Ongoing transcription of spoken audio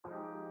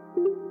Hi,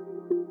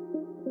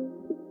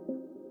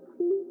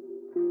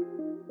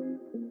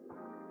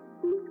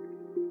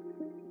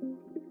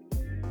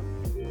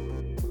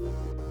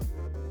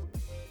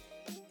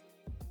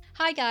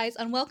 guys,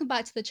 and welcome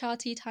back to the Cha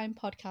Tea Time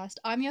podcast.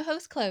 I'm your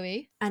host,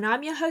 Chloe. And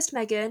I'm your host,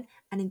 Megan,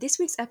 and in this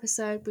week's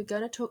episode, we're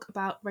going to talk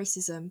about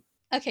racism.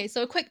 Okay,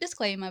 so a quick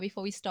disclaimer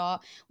before we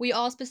start. We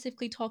are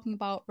specifically talking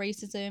about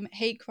racism,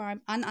 hate crime,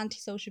 and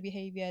antisocial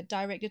behaviour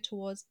directed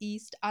towards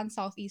East and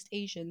Southeast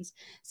Asians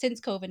since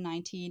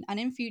COVID-19, and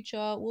in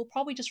future, we'll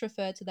probably just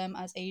refer to them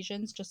as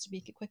Asians just to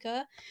make it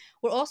quicker.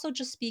 We're also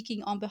just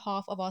speaking on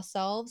behalf of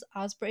ourselves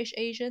as British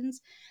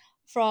Asians,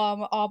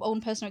 from our own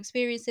personal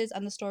experiences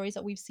and the stories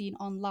that we've seen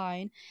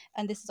online.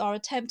 And this is our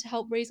attempt to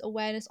help raise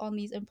awareness on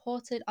these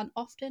important and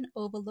often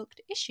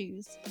overlooked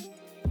issues.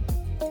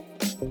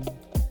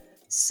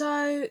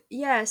 So,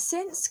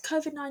 since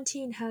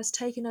COVID-19 has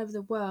taken over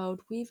the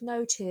world, we've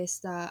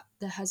noticed that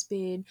there has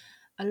been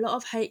a lot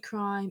of hate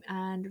crime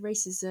and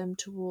racism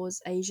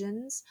towards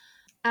Asians.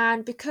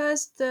 And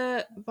because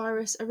the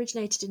virus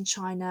originated in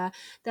China,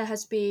 there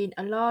has been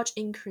a large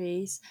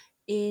increase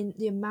in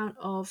the amount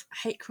of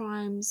hate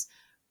crimes,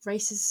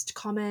 racist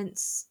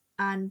comments,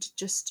 and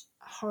just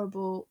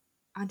horrible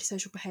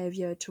antisocial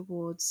behaviour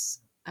towards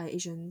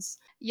Asians.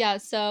 Yeah,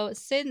 so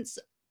since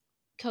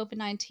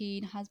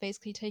COVID-19 has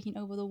basically taken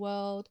over the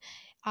world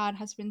and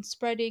has been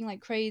spreading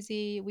like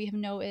crazy, we have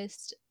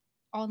noticed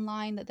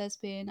online that there's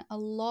been a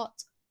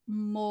lot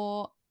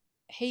more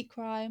hate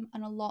crime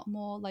and a lot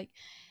more like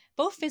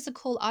both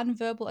physical and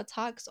verbal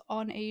attacks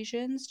on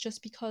Asians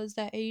just because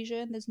they're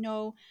Asian. There's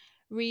no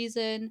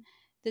reason,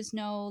 there's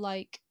no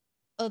like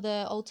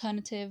other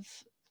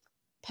alternative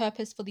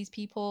purpose for these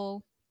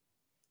people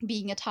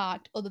being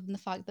attacked other than the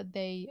fact that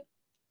they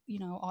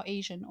are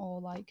Asian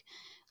or like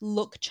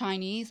look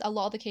Chinese. A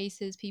lot of the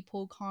cases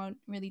people can't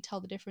really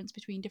tell the difference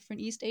between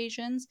different East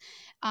Asians,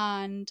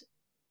 and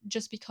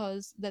just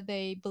because that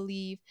they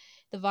believe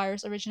the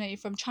virus originated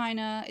from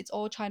China, it's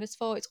all China's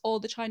fault, it's all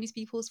the Chinese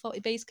people's fault,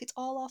 basically it's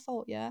all our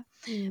fault, yeah.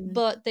 Mm.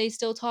 But they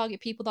still target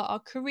people that are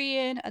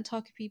Korean and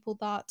target people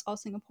that are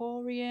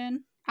Singaporean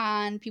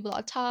and people that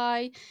are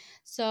Thai.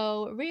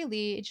 So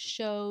really it just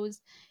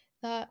shows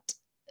that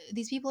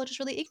these people are just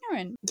really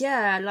ignorant.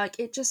 Yeah, like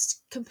it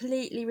just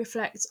completely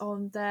reflects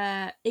on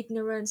their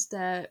ignorance,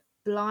 their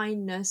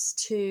blindness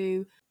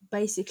to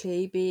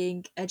basically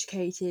being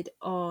educated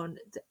on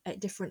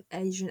different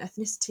Asian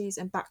ethnicities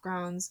and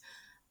backgrounds,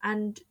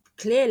 and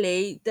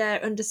clearly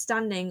their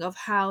understanding of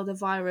how the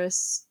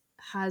virus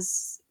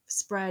has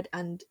spread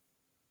and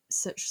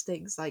such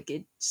things. Like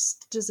it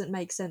just doesn't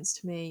make sense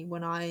to me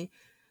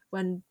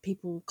when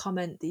people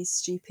comment these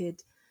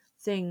stupid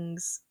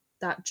things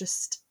that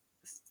just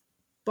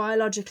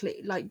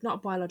biologically, like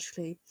not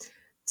biologically,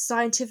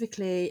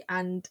 scientifically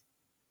and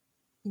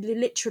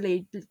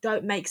literally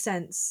don't make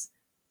sense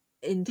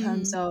in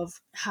terms Mhm. of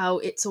how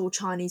it's all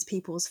Chinese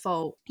people's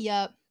fault.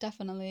 Yeah,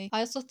 definitely. I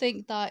also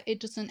think that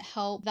it doesn't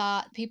help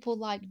that people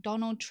like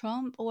Donald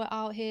Trump were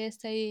out here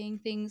saying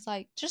things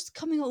like just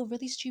coming up with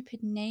really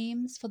stupid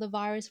names for the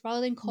virus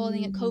rather than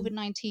calling it Mm.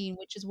 COVID-19,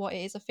 which is what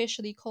it is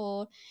officially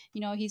called.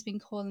 He's been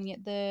calling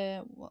it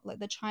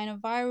the China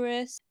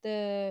virus,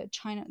 the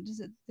China, is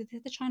it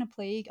the China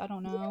plague? I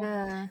don't know.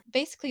 Yeah.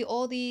 Basically,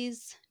 all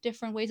these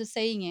different ways of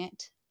saying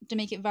it to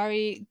make it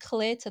very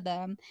clear to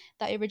them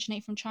that it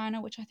originate from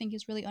China, which I think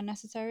is really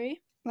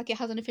unnecessary. Like it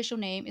has an official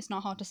name, it's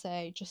not hard to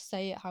say. Just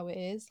say it how it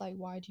is. Like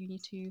why do you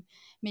need to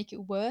make it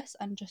worse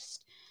and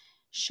just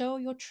show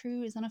your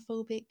true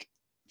xenophobic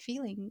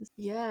feelings?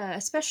 Yeah,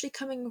 especially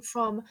coming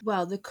from,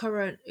 well, the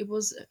current, it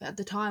was at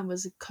the time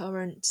was a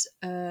current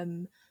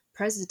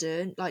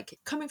president, like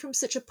coming from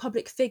such a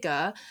public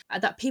figure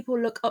that people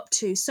look up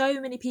to.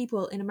 So many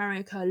people in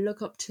America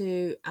look up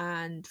to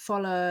and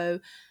follow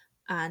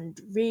and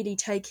really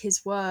take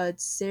his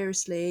words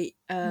seriously,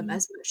 Mm.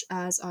 as much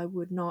as I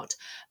would not.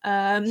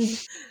 Um,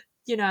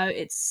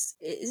 it's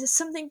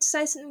something to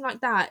say something like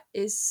that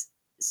is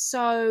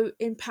so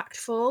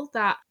impactful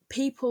that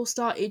people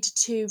started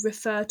to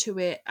refer to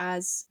it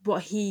as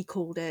what he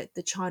called it,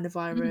 the China Mhm.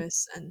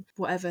 virus, and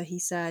whatever he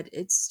said.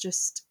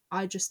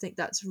 I just think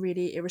that's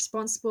really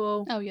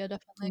irresponsible, Oh yeah,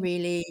 definitely.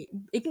 really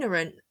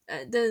ignorant.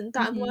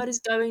 That Hmm. word is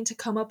going to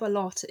come up a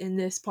lot in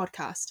this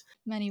podcast.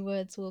 Many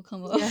words will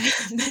come up Yeah,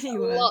 many a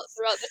lot words.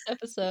 throughout this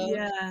episode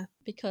Yeah.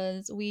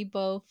 because we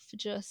both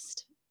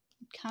just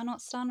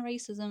cannot stand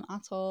racism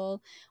at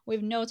all. We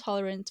have no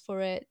tolerance for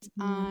it,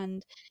 Mhm.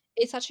 and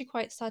it's actually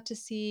quite sad to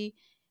see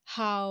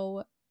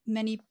how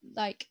many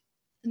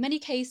many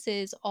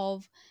cases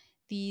of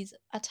these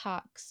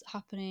attacks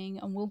happening,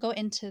 and we'll go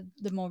into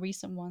the more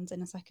recent ones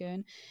in a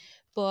second.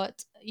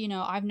 But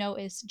I've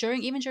noticed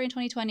during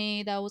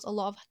 2020 there was a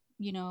lot of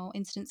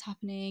incidents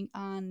happening,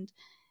 and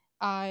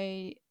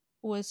I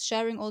was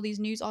sharing all these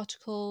news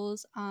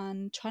articles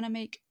and trying to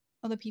make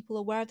other people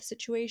aware of the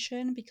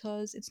situation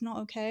because it's not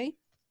okay.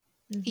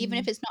 Even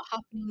if Mhm. it's not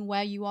happening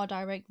where you are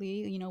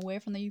directly, we're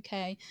from the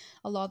UK,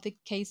 a lot of the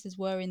cases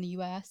were in the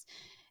US,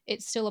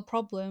 it's still a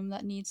problem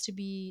that needs to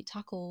be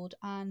tackled.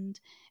 And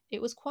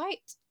it was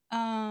quite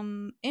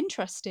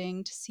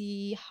interesting to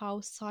see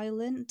how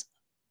silent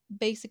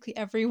basically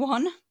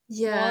everyone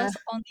Yeah, was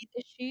on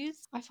these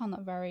issues. I found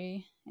that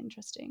very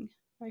interesting,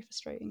 very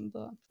frustrating,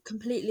 but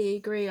completely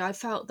agree. I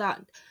felt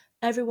that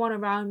everyone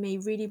around me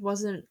really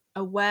wasn't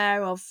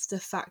aware of the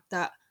fact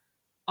that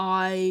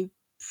I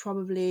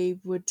probably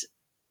would,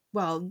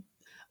 well,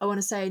 I want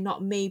to say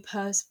not me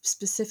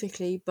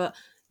specifically, but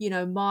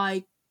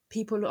my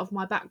people of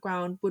my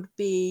background would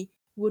be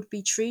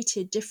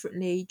treated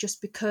differently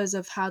just because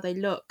of how they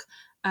look,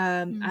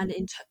 and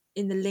mm,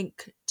 in the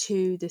link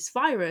to this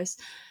virus.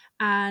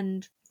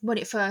 And when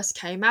it first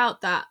came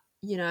out that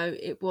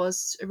it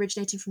was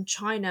originating from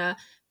China,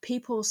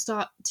 people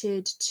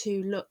started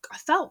to look. I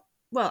felt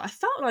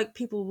like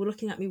people were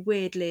looking at me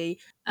weirdly,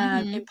 in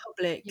mm-hmm.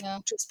 public, Yeah.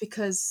 just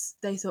because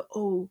they thought,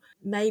 oh,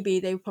 maybe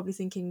they were probably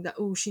thinking that,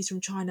 oh, she's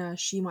from China,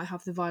 she might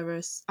have the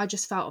virus. I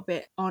just felt a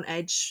bit on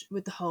edge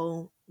with the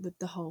whole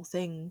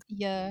thing.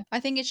 Yeah. I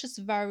think it's just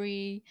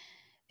really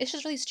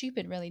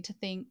stupid really to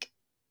think,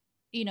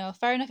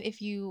 fair enough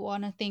if you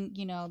want to think,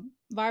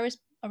 virus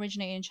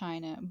originated in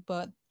China,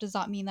 but does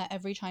that mean that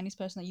every Chinese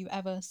person that you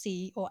ever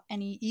see, or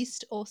any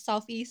East or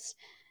Southeast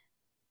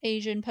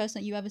Asian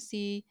person that you ever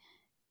see,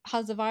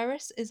 has the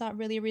virus? Is that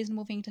really a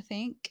reasonable thing to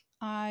think?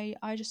 I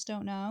just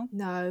don't know.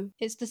 No.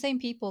 It's the same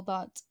people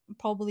that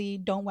probably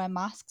don't wear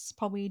masks,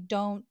 probably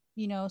don't,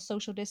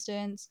 social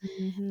distance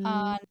Hmm.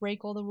 and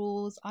break all the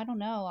rules. I don't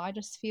know. I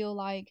just feel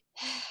like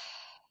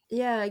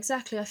Yeah,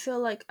 exactly. I feel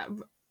like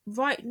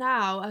right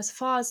now, as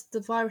far as the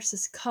virus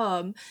has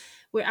come,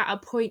 we're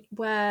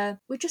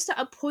just at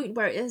a point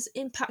where it has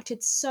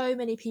impacted so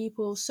many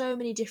people, so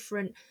many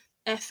different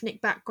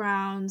ethnic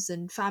backgrounds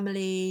and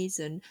families,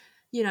 and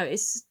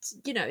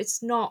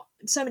it's not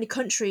so many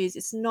countries.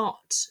 It's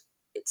not.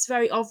 It's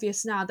very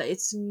obvious now that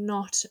it's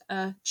not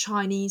a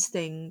Chinese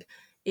thing.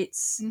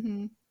 It's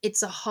hmm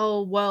it's a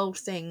whole world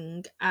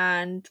thing,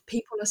 and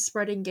people are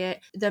spreading it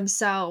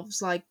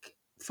themselves, like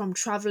from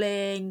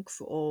traveling,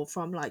 or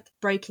from like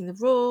breaking the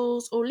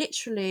rules, or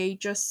literally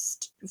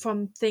just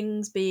from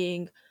things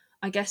being,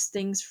 I guess,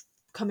 things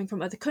coming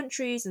from other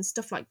countries and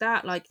stuff like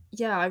that. Like,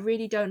 yeah, I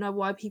really don't know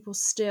why people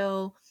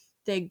still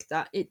think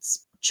that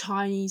it's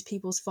Chinese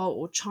people's fault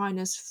or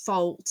China's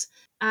fault.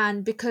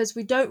 And because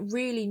we don't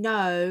really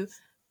know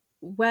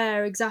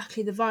where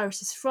exactly the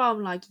virus is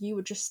from, like, you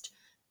would just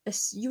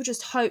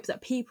hope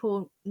that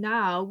people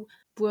now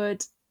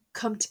would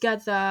come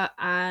together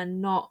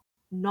and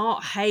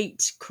not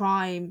hate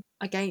crime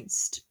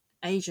against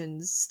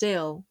Asians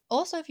still.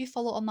 also, if you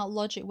follow on that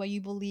logic where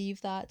you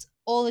believe that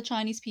all the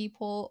Chinese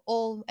people,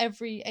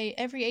 every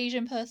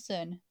Asian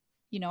person,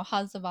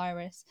 has the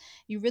virus,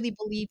 you really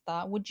believe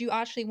that, would you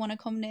actually want to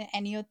come near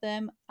any of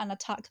them and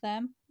attack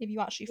them if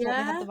you actually thought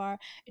they had Yeah. the virus?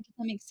 It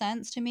doesn't make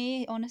sense to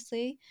me,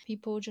 honestly.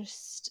 People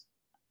just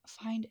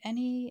find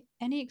any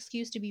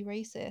excuse to be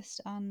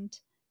racist, and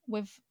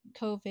with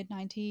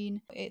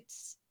COVID-19,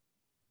 it's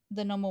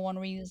the number one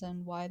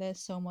reason why there's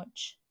so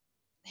much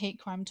hate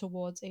crime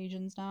towards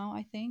Asians now,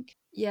 I think.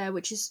 Yeah,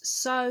 which is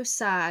so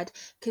sad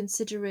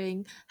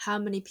considering how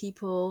many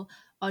people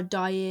are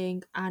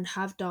dying and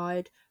have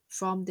died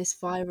from this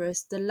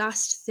virus. The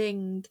last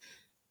thing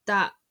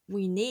that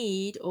we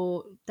need,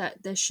 or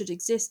that there should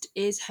exist,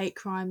 is hate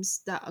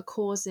crimes that are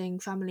causing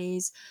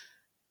families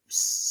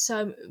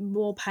so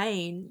more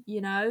pain,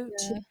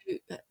 to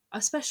Yeah.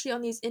 especially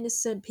on these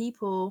innocent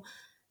people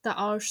that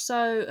are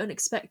so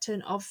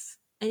unexpectant of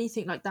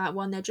anything like that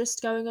when they're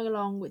just going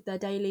along with their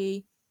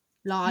daily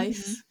Mhm.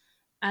 life,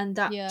 and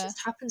that Yeah. just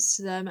happens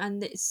to them,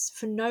 and it's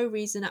for no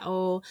reason at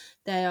all.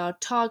 They are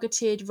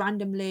targeted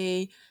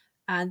randomly,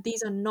 and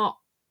these are not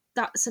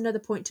that's another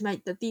point to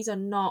make, that these are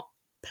not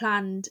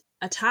planned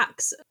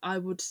attacks. I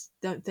would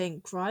don't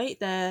think, right?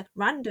 They're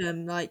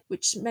random, like,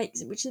 which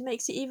makes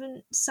it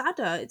even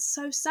sadder. It's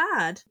so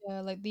sad.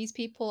 Yeah, like these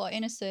people are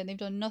innocent, they've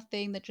done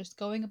nothing, they're just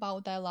going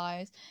about their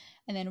lives,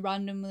 and then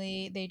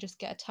randomly they just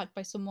get attacked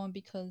by someone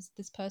because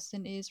this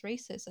person is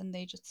racist and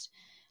they just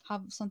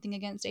have something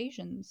against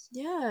Asians.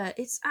 Yeah,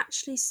 it's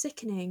actually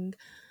sickening.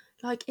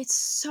 Like, it's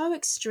so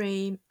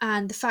extreme,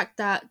 and the fact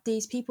that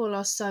these people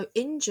are so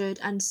injured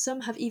and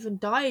some have even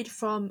died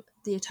from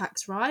the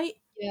attacks, right?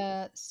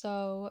 Yeah,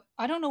 so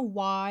I don't know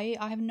why.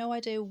 I have no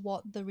idea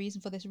what the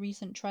reason for this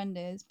recent trend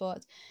is,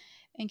 but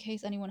in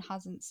case anyone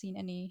hasn't seen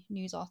any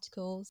news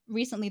articles,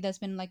 recently there's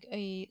been like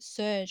a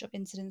surge of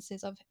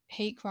incidences of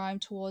hate crime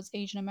towards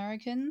Asian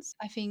Americans.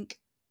 I think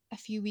a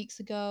few weeks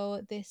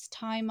ago, this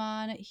Thai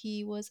man,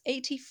 he was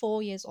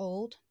 84 years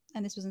old,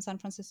 and this was in San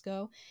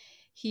Francisco.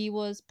 He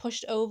was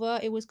pushed over.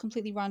 It was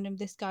completely random.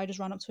 This guy just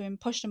ran up to him,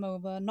 pushed him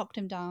over, knocked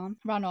him down,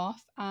 ran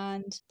off,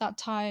 and that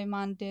Thai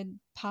man did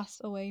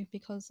pass away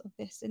because of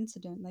this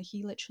incident. Like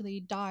he literally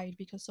died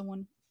because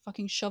someone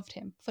fucking shoved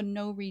him for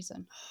no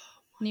reason.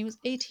 And he was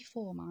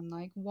 84, man.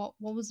 Like what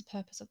was the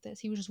purpose of this?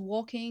 He was just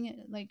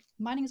walking, like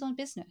minding his own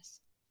business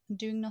and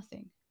doing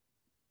nothing.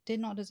 Did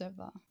not deserve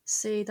that.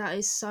 See, that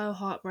is so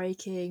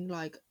heartbreaking.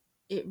 Like,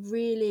 it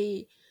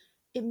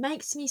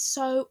makes me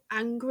so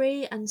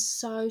angry and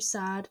so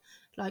sad.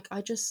 Like,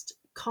 I just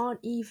can't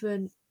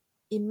even.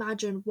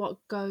 imagine what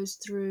goes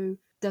through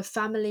the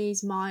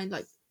family's mind.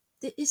 Like,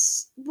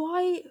 it's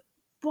why?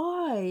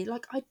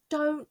 Like, I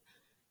don't,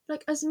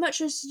 like, as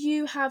much as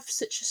you have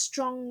such a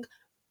strong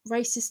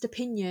racist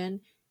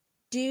opinion,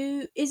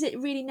 is it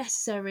really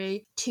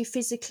necessary to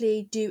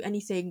physically do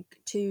anything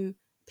to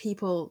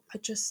people? I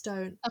just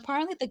don't.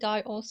 Apparently, the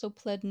guy also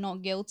pled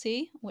not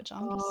guilty, which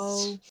I'm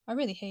Oh, I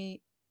really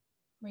hate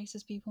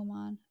racist people,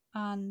 man.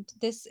 And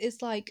this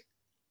was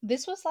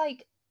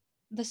like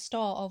the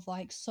start of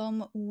like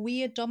some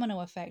weird domino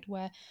effect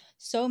where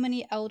so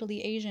many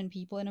elderly Asian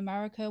people in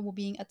America were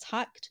being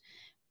attacked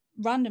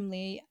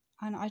randomly,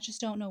 and I just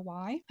don't know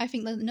why. I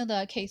think that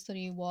another case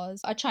study was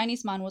a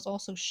Chinese man was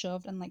also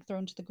shoved and like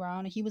thrown to the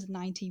ground, and he was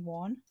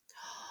 91,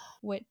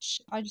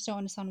 which I just don't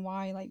understand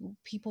why like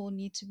people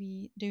need to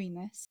be doing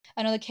this.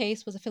 Another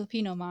case was a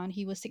Filipino man.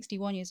 He was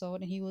 61 years old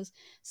and he was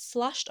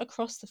slashed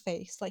across the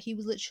face. Like he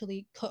was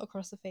literally cut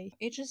across the face.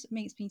 It just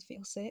makes me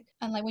feel sick.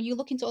 And like when you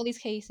look into all these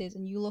cases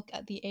and you look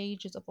at the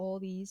ages of all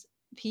these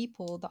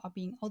people that are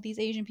being all these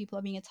Asian people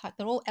are being attacked,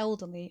 they're all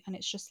elderly, and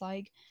it's just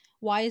like,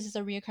 why is this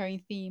a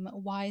reoccurring theme?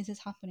 Why is this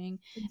happening?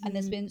 And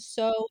there's mhm. been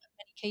so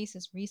many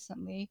cases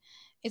recently.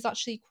 It's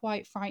actually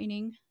quite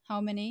frightening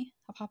how many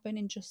have happened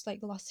in just like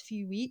the last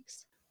few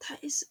weeks.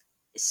 That is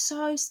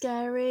so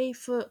scary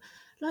for,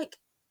 like,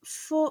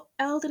 for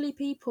elderly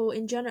people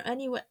in general.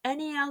 Anyway,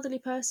 any elderly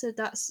person,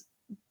 that's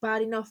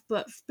bad enough,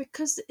 but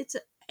because it's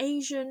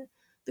Asian,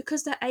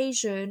 because they're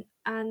Asian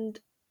and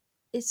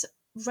it's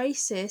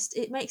racist,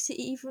 it makes it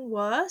even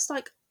worse,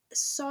 like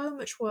so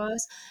much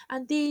worse.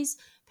 And these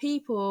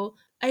people,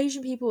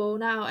 Asian people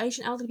now,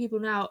 Asian elderly people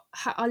now,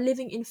 are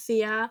living in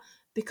fear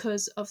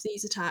because of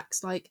these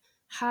attacks. Like,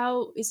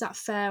 how is that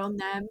fair on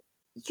them?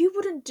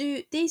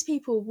 These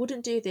people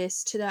wouldn't do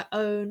this to their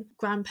own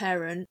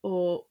grandparent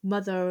or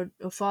mother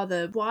or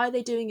father. Why are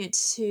they doing it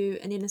to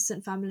an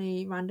innocent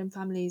family, random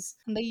families?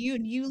 And that you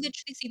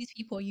literally see these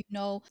people, you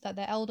know that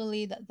they're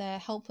elderly, that they're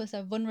helpless,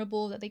 they're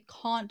vulnerable, that they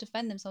can't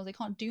defend themselves, they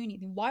can't do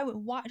anything. Why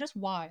just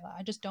why? Like,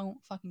 I just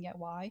don't fucking get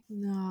why.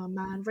 No,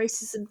 man,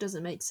 racism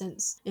doesn't make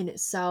sense in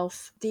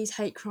itself. These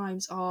hate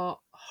crimes are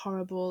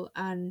horrible,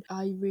 and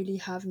I really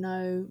have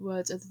no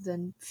words other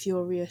than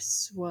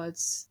furious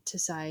words to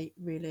say,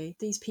 really.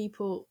 These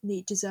people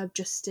deserve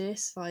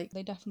justice. Like,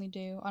 They definitely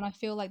do. And I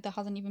feel like there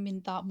hasn't even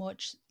been that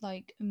much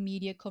like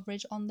media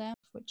coverage on them,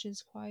 which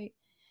is quite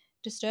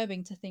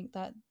disturbing to think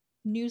that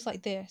news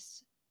like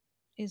this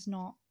is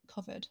not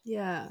covered.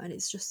 yeah, and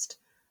it's just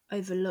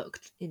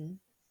overlooked in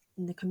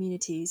the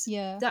communities.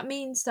 Yeah. That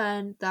means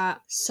then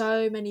that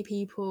so many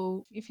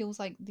people, It feels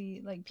like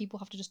the like people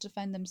have to just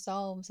defend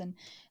themselves and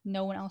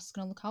no one else is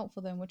gonna look out for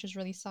them, which is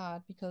really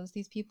sad because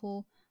these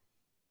people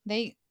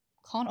they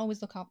can't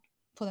always look out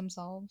for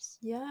themselves.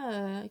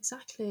 yeah,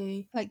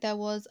 exactly. Like there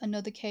was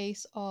another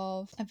case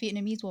of a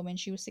Vietnamese woman.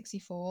 She was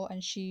 64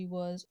 and she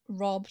was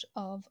robbed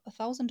of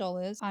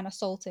 $1,000 and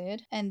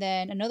assaulted. And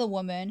then another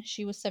woman,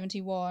 she was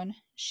 71.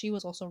 She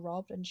was also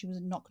robbed and she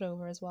was knocked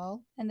over as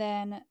well. And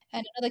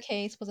another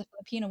case was a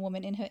Filipino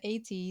woman in her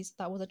 80s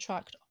that was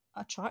attract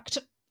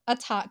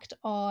attacked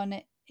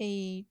on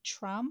a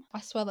tram. I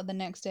swear that the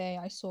next day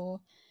I saw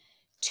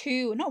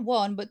two, not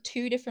one, but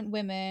two different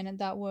women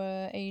that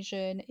were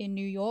Asian in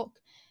New York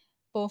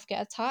both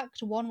get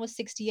attacked. One was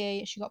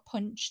 68, she got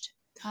punched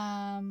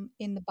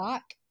in the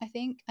back, I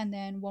think, and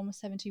then one was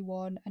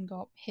 71 and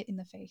got hit in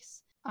the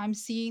face. I'm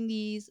seeing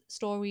these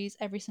stories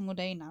every single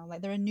day now.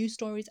 Like there are new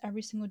stories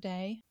every single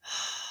day.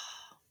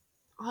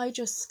 I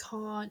just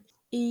can't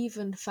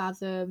even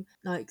fathom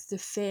like the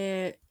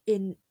fear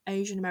in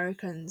Asian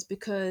Americans,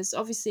 because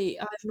obviously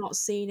I've not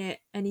seen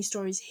any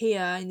stories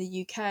here in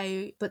the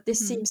UK, but this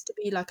Hmm. seems to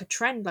be like a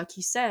trend, like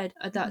you said,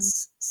 Hmm.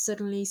 that's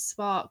suddenly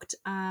sparked,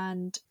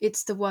 and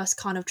it's the worst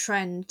kind of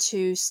trend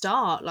to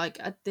start, like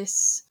at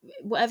this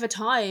whatever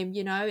time,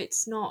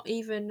 it's not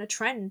even a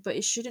trend, but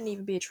it shouldn't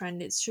even be a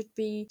trend. It should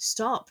be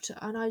stopped.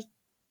 And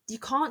you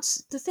can't,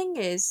 the thing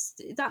is,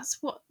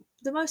 that's what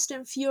the most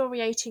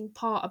infuriating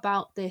part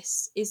about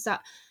this is,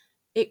 that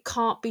it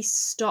can't be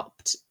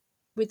stopped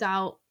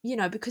without,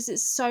 because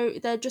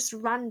they're just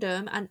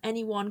random and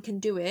anyone can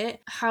do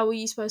it. How are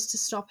you supposed to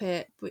stop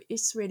it? But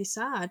it's really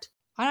sad.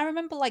 And I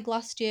remember like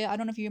last year, I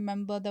don't know if you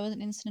remember, there was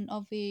an incident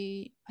of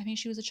I think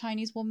she was a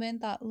Chinese woman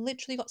that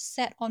literally got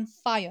set on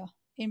fire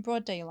in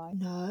broad daylight.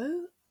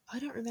 No, I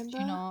don't Do you remember.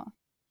 know?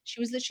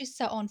 She was literally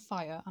set on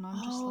fire, and I'm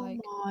just Oh like,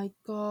 my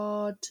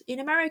god, in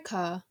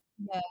America?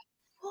 yeah,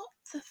 What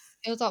the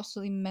it was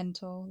absolutely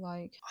mental.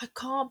 Like, I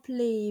can't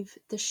believe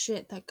the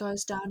shit that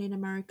goes down in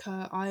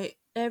America. I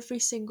Every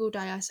single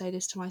day I say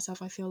this to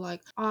myself. I feel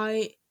like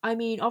I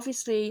mean,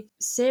 obviously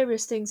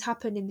serious things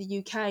happen in the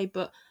UK,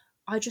 but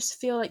I just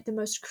feel like the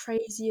most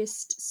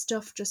craziest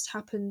stuff just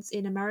happens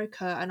in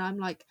America, and I'm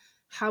like,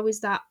 how is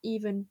that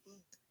even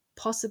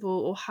possible?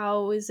 Or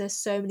how is there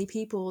so many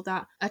people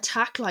that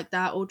attack like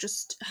that, or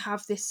just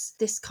have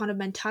this kind of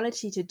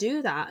mentality to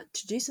do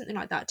something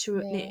like that to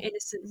an yeah.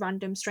 innocent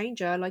random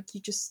stranger? Like,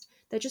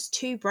 they're just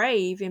too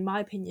brave, in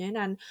my opinion.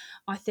 And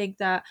I think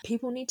that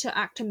people need to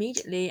act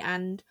immediately,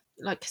 and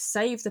like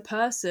save the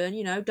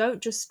person,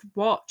 don't just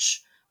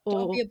watch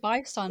Don't be or a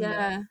bystander.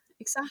 yeah,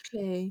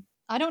 exactly.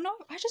 I don't know.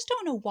 I just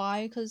don't know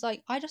why. Because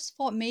like I just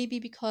thought maybe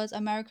because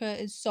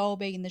America is so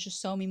big and there's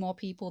just so many more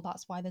people,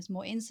 that's why there's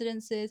more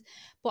incidences.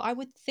 But I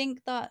would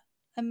think that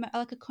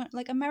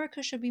like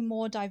America should be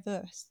more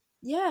diverse.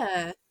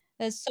 Yeah.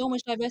 There's so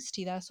much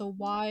diversity there, so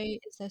why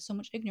is there so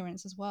much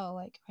ignorance as well?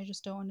 Like I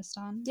just don't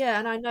understand. Yeah,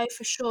 and I know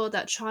for sure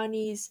that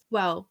Chinese,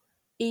 well,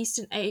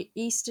 Eastern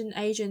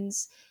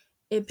Asians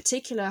in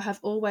particular have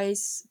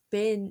always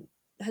been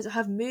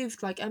have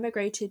moved, like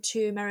emigrated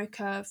to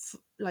America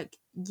like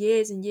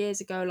years and years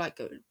ago, like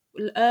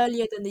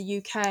earlier than the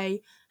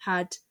UK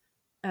had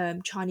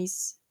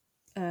Chinese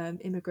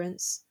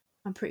immigrants.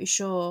 I'm pretty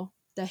sure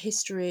their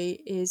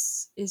history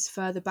is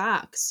further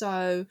back.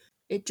 So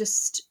it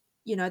just,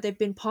 they've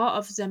been part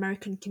of the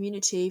American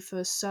community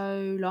for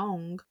so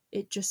long.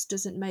 It just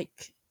doesn't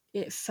make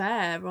it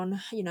fair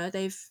on,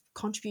 they've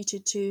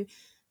contributed to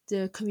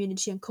the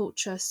community and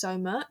culture so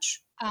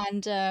much.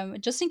 And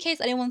just in case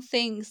anyone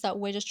thinks that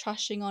we're just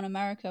trashing on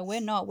America, we're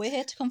not. We're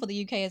here to come for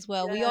the UK as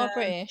well. We are Yeah.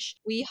 British.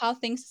 We have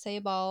things to say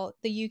about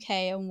the UK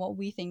and what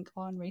we think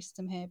on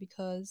racism here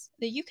because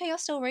the UK are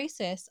still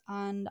racist.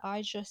 And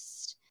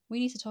we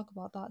need to talk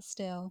about that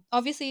still.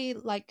 Obviously,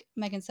 like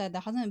Megan said,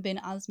 there hasn't been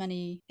as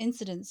many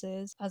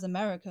incidences as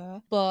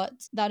America, but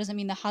that doesn't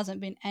mean there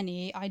hasn't been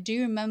any. I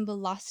do remember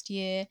last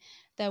year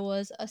there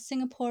was a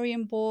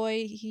Singaporean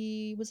boy.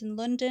 He was in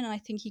London and I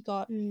think he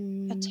got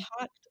Mm,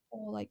 attacked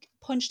or like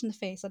punched in the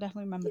face. I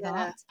definitely remember yeah.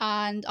 that.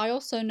 And I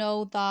also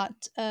know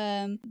that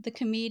the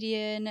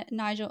comedian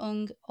Nigel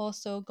Ung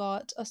also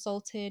got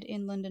assaulted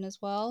in London as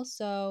well.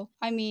 So,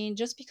 I mean,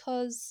 just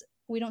because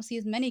we don't see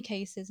as many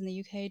cases in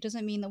the UK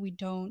doesn't mean that we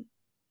don't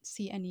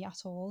see any at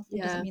all.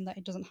 It doesn't Yeah. mean that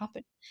it doesn't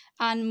happen.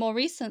 And more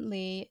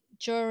recently,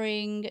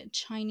 during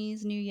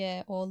Chinese New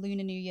Year or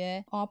Lunar New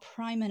Year, our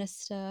Prime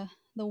Minister,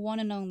 the one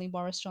and only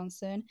Boris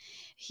Johnson,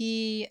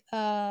 he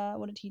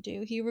what did he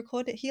do? He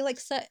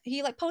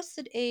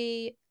posted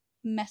a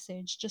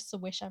message just to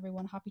wish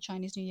everyone happy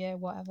Chinese New Year,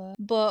 whatever.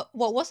 But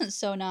what wasn't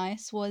so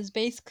nice was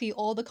basically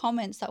all the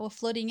comments that were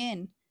flooding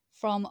in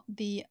from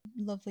the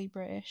lovely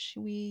British.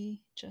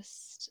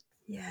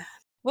 Yeah.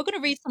 We're going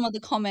to read some of the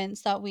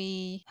comments that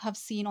we have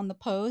seen on the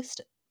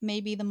post.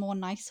 Maybe the more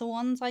nicer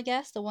ones, I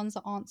guess, the ones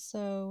that aren't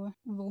so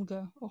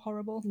vulgar or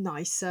horrible.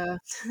 Nicer.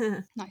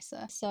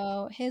 Nicer.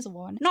 So here's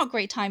one. Not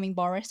great timing,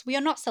 Boris. We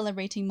are not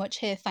celebrating much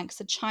here thanks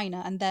to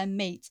China and their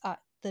mates at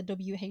the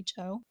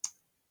WHO.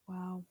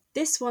 Wow.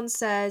 This one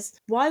says,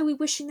 why are we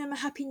wishing them a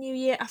happy new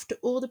year after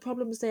all the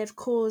problems they have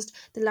caused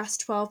the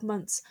last 12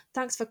 months?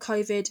 Thanks for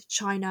COVID,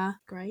 China.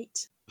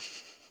 Great.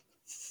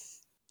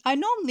 I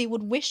normally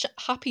would wish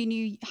happy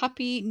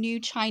new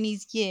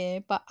Chinese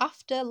year, but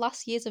after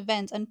last year's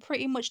event and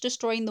pretty much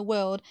destroying the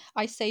world,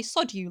 I say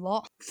sod you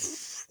lot.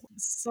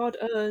 Sod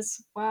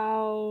us.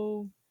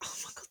 Wow. Oh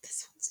my god,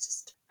 this one's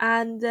just.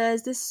 And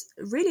there's this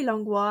really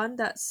long one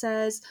that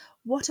says,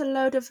 what a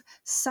load of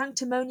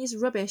sanctimonious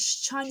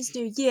rubbish. Chinese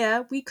New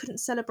Year, we couldn't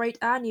celebrate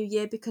our New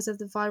Year because of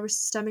the virus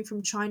stemming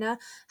from China.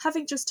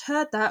 Having just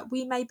heard that,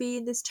 we may be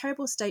in this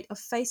terrible state of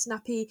face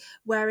nappy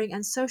wearing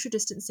and social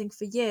distancing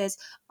for years.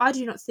 I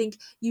do not think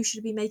you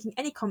should be making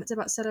any comments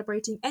about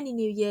celebrating any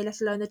New Year, let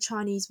alone the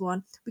Chinese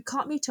one. We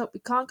can't meet up,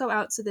 we can't go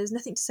out, so there's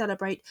nothing to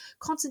celebrate.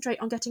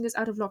 Concentrate on getting us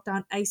out of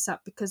lockdown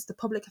ASAP because the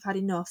public have had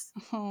enough.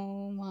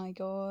 Oh my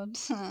god.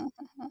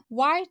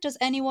 Why does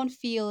anyone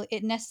feel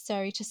it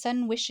necessary to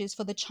send wishes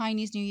for the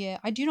Chinese New Year?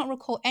 I do not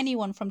recall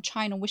anyone from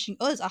China wishing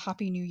us a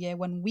Happy New Year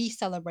when we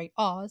celebrate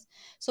ours.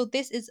 So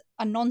this is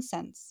a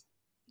nonsense.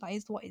 That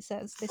is what it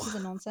says. This is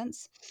a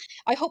nonsense.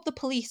 I hope the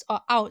police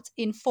are out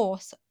in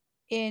force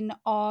in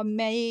our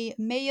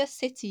mayor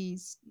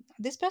cities.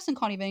 This person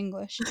can't even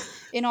English.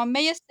 In our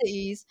mayor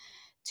cities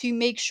to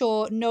make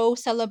sure no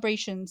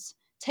celebrations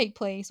take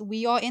place.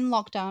 We are in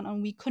lockdown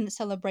and we couldn't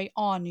celebrate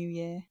our New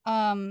Year.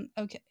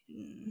 Okay.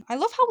 I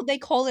love how they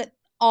call it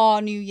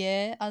our New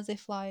Year as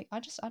if like I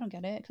don't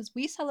get it because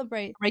we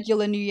celebrate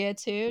regular New Year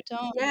too.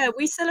 Don't Yeah,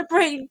 we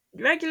celebrate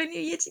regular New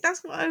Year.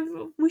 That's what I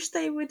wish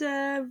they would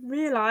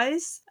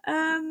realise.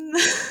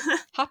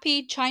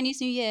 Happy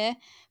Chinese New Year.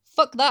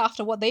 Fuck that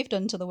after what they've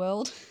done to the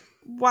world.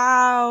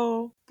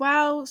 Wow.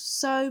 Wow,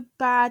 so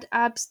bad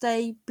abs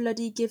they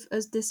bloody give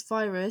us this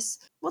virus.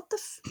 What the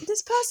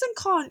this person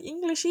can't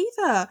English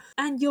either.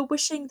 And you're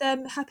wishing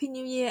them Happy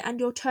New Year and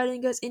you're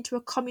turning us into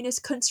a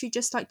communist country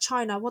just like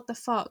China. What the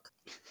fuck?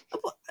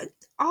 What-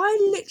 I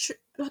literally,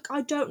 like,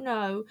 I don't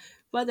know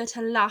whether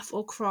to laugh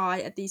or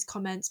cry at these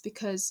comments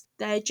because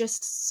they're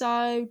just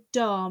so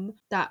dumb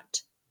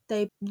that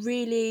they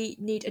really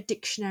need a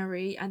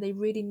dictionary and they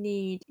really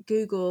need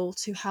Google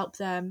to help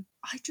them.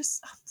 I'm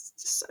just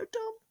so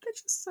dumb. They're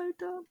just so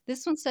dumb.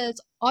 This one says,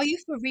 "Are you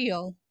for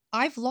real?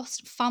 I've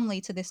lost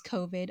family to this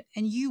COVID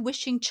and you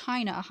wishing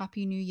China a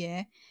happy new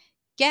year.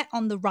 Get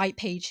on the right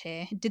page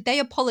here. Did they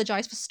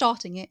apologize for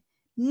starting it?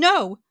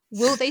 No.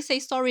 Will they say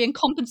sorry and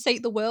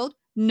compensate the world?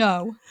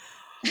 No."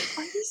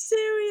 Are you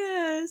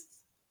serious?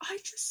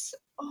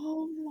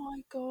 Oh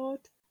my god.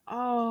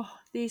 Oh,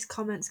 these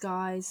comments,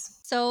 guys.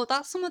 So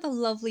that's some of the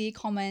lovely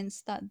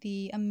comments that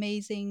the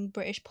amazing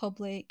British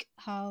public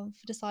have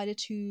decided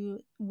to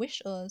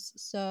wish us.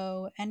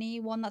 So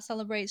anyone that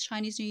celebrates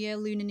Chinese New Year,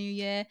 Lunar New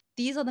Year,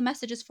 these are the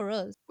messages for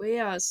us. We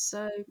are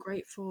so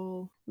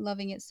grateful.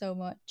 Loving it so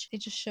much.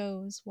 It just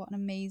shows what an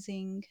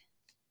amazing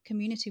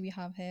community we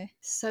have here.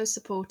 So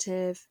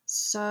supportive,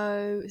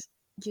 so,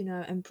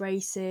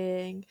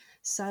 embracing,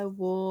 so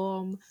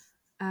warm.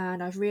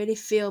 And I really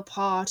feel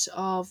part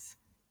of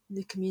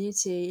the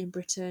community in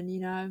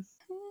Britain.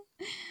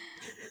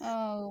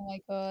 Oh my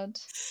god.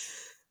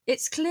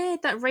 It's clear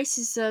that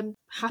racism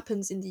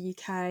happens in the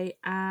UK,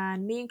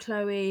 and me and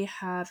Chloe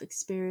have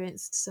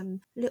experienced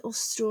some little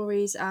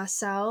stories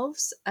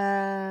ourselves.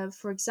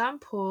 For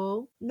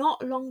example,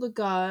 not long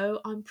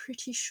ago, I'm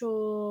pretty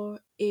sure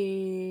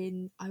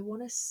I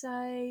want to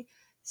say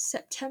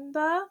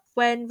September,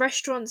 when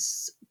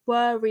restaurants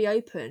were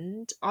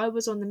reopened, I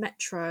was on the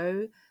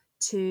metro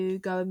to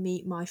go and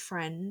meet my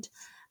friend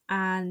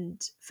and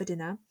for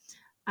dinner,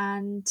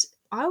 and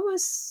I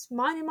was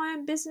minding my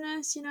own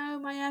business,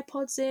 my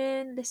AirPods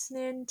in,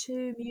 listening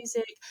to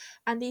music,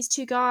 and these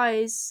two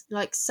guys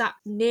like sat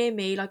near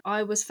me, like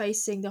I was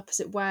facing the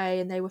opposite way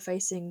and they were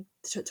facing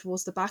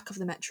towards the back of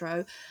the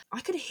metro.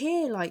 I could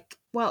hear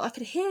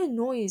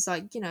noise,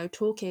 like,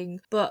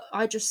 talking, but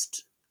I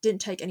just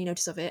didn't take any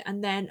notice of it.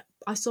 And then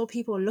I saw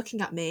people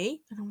looking at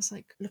me, and I was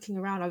like looking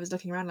around. I was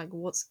looking around like,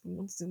 what's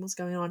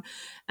going on?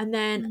 And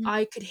then Mhm.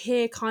 I could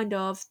hear kind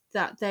of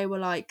that they were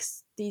like,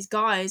 these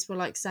guys were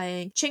like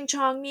saying "Ching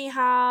Chong Ni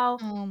Hao,"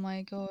 Oh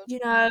my god.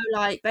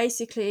 like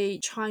basically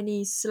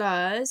Chinese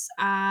slurs,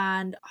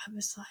 and I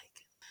was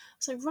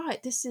like,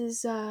 right, this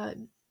is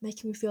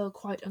making me feel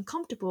quite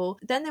uncomfortable.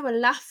 Then they were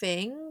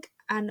laughing,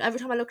 and every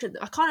time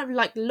I kind of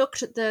like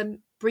looked at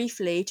them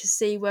briefly to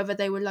see whether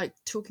they were like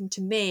talking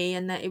to me,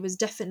 and that it was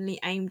definitely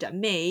aimed at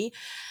me.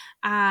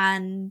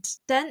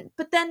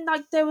 But then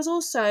like there was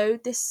also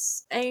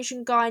this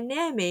Asian guy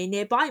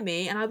nearby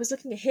me, and I was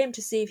looking at him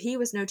to see if he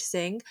was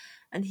noticing,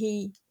 and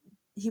he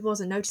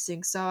wasn't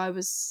noticing. So I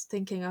was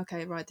thinking,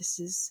 okay, right, this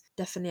is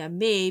definitely a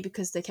me,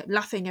 because they kept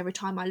laughing every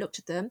time I looked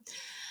at them.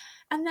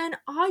 And then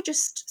I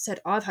just said,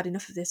 I've had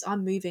enough of this.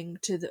 I'm moving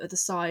to the other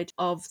side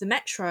of the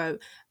metro.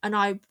 And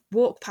I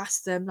walk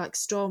past them, like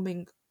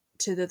storming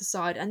to the other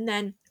side. And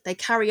then they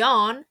carry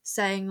on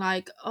saying,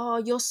 like, oh,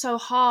 you're so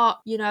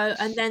hot,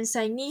 and then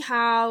saying ni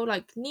hao,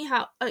 like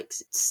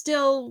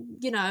still,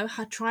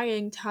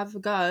 trying to have a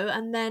go.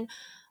 And then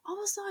I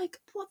was like,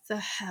 what the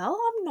hell?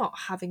 I'm not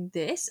having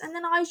this. And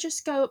then I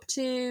just go up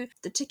to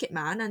the ticket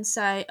man and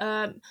say,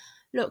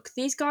 look,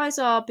 these guys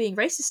are being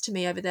racist to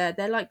me over there.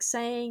 They're like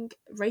saying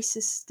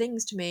racist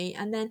things to me.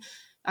 And then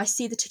I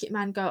see the ticket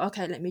man go,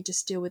 okay, let me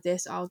just deal with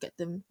this. I'll get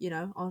them,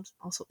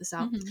 I'll sort this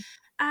out. Mhm.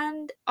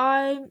 And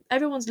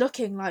everyone's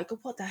looking like,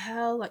 what the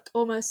hell? Like,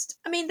 almost,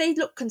 I mean, they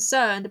look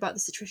concerned about the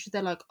situation.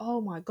 They're like,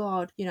 oh my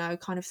God,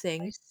 kind of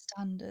thing.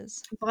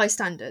 Bystanders.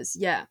 Bystanders,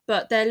 yeah,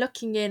 but they're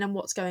looking in on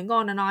what's going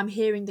on, and I'm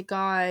hearing the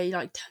guy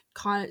like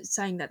kind of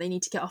saying that they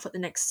need to get off at the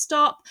next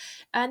stop.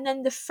 And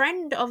then the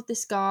friend of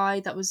this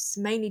guy that was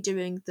mainly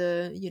doing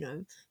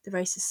the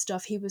racist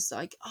stuff, he was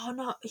like, oh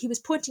no, he was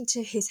pointing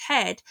to his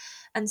head,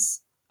 and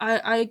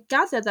I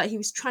gathered that he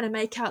was trying to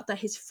make out that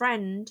his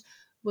friend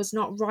was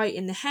not right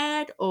in the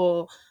head,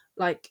 or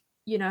like,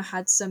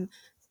 had some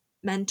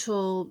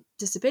mental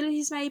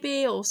disabilities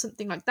maybe, or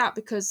something like that,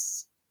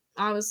 because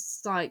I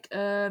was like,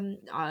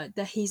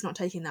 that he's not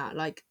taking that,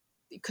 like,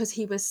 because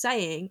he was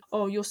saying,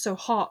 oh, you're so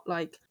hot,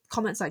 like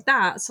comments like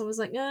that. So I was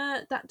like,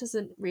 that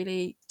doesn't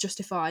really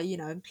justify,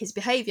 his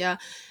behavior.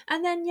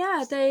 And then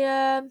yeah,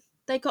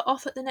 they got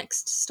off at the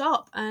next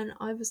stop, and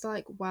I was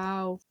like,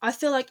 wow. I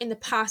feel like in the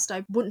past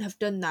I wouldn't have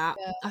done that.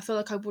 Yeah. I feel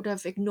like I would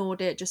have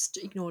just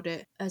ignored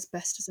it as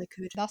best as I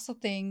could. That's the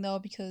thing though,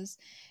 because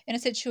in a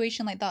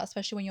situation like that,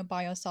 especially when you're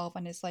by yourself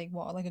and it's like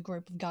what, like a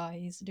group of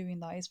guys doing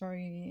that,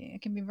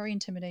 it can be very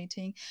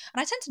intimidating.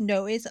 And I tend to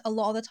notice a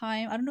lot of the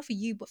time, I don't know for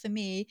you, but for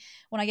me,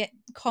 when I get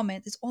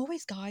comments, it's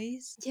always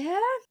guys. Yeah,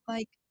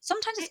 Like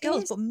sometimes it's it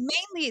girls, is. but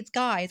mainly it's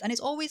guys, and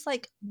it's always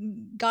like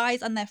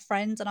guys and their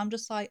friends, and I'm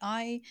just like,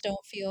 I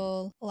don't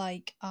feel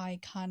like I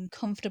can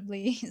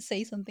comfortably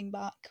say something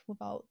back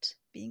without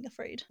being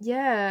afraid.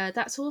 Yeah,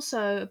 that's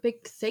also a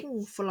big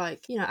thing for,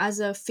 like,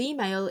 as a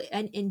female,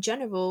 and in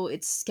general,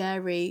 it's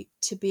scary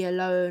to be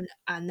alone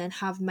and then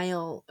have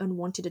male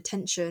unwanted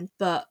attention.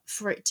 But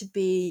for it to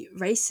be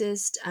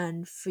racist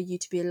and for you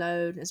to be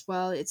alone as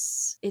well,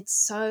 it's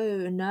so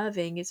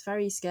unnerving. It's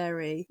very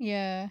scary.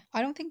 Yeah,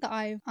 I don't think that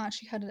I've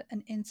actually had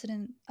an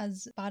incident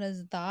as bad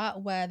as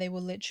that where they were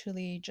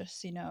literally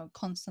just,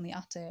 constantly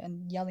at it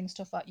and yelling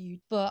stuff at you.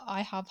 But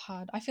I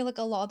feel like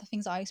a lot of the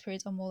things I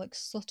experience are more like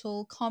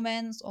subtle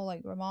comments or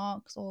like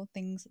remarks or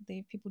things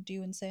that people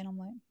do and say. And I'm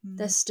like,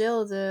 They're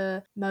still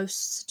the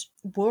most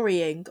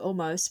worrying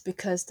almost,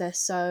 because they're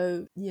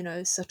so,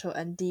 subtle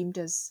and deemed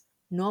as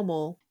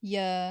normal.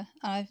 Yeah,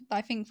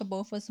 I think for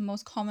both of us, the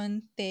most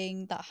common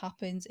thing that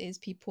happens is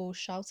people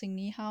shouting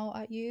 "ni hao"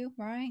 at you,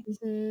 right?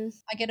 Hmm.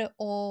 I get it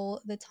all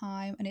the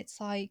time, and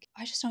it's like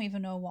I just don't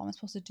even know what I'm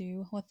supposed to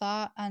do with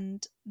that.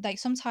 And like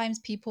sometimes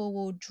people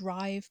will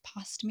drive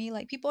past me,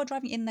 like people are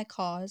driving in their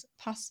cars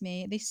past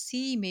me, they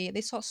see me,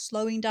 they start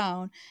slowing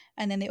down,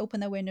 and then they open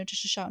their window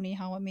just to shout "ni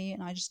hao" at me,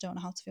 and I just don't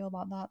know how to feel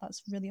about that.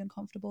 That's really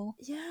uncomfortable.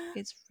 Yeah.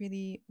 It's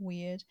really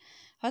weird.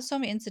 I had so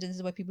many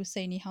incidences where people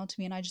say "ni hao" to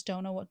me, and I just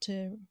don't know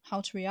how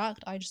to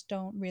react. I just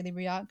don't really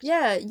react.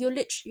 Yeah, you're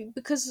literally,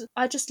 because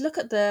I just look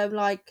at them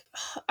like,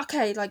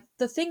 okay, like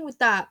the thing with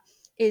that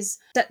is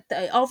that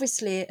they're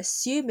obviously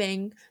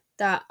assuming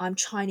that I'm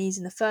Chinese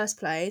in the first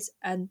place,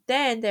 and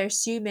then they're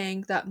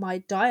assuming that my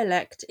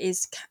dialect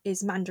is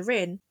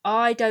Mandarin.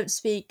 I don't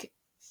speak.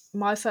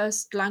 My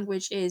first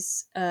language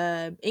is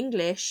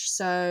English,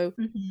 so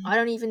Hmm. I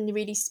don't even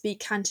really speak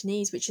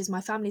Cantonese, which is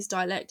my family's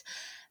dialect.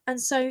 And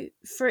so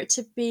for it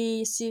to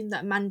be assumed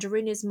that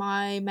Mandarin is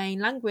my main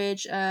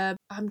language,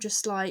 I'm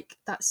just like,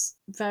 that's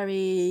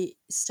very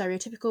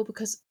stereotypical,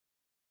 because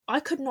I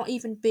could not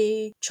even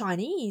be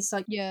Chinese.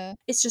 Like, Yeah.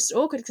 it's just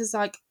awkward because,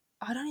 like,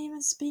 I don't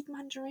even speak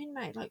Mandarin,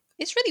 mate. Like,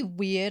 It's really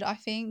weird, I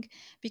think,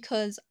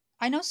 because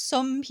I know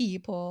some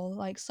people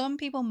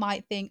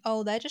might think,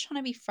 "Oh, they're just trying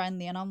to be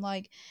friendly." And I'm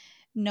like,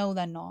 "No,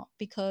 they're not."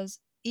 Because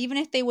even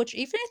if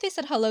they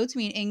said hello to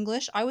me in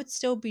English, I would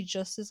still be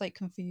just as like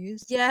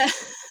confused. yeah,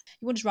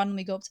 You wouldn't just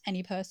randomly go up to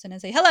any person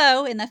and say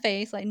hello in their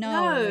face. Like, no,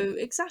 like, no,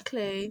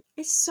 exactly.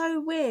 It's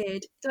so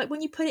weird. Like,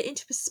 when you put it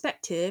into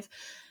perspective,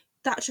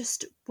 that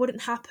just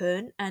wouldn't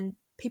happen, and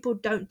people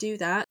don't do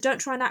that. Don't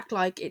try and act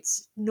like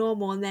it's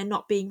normal and they're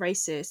not being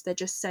racist. They're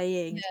just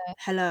saying yeah.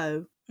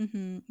 hello.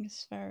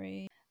 It's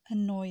very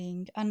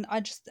annoying. And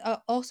I just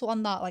also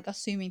on that, like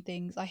assuming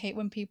things. I hate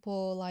when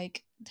people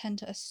like tend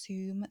to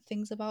assume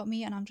things about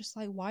me, and I'm just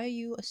like, why are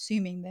you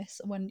assuming this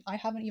when I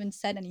haven't even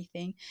said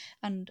anything?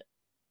 And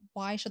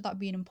why should that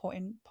be an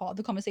important part of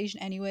the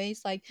conversation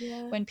anyways? Like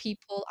Yeah. when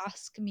people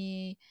ask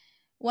me,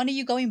 when are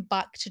you going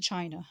back to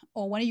China,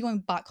 or when are you going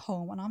back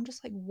home, and I'm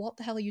just like, what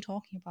the hell are you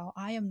talking about?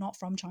 I am not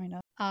from China,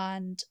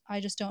 and I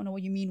just don't know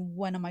what you mean,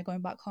 when am I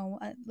going back home?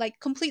 Like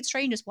complete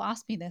strangers will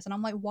ask me this, and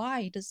I'm like,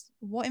 why does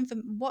what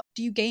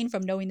do you gain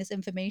from knowing this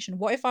information?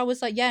 What if I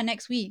was like, yeah,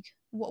 next week?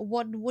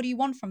 What do you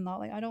want from that?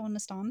 Like, I don't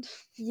understand.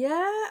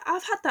 Yeah,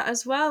 I've had that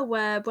as well,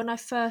 where when I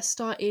first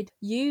started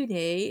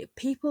uni,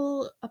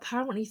 people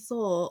apparently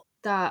thought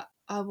that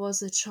I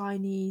was a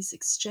Chinese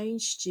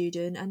exchange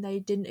student and they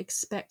didn't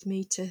expect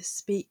me to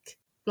speak,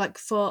 like,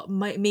 for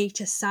me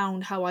to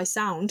sound how I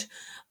sound.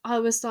 I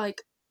was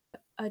like,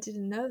 I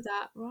didn't know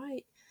that,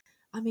 right?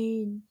 I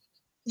mean,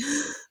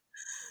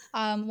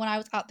 When I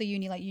was at the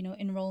uni, like,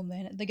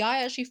 enrollment, the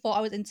guy actually thought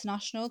I was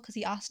international because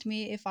he asked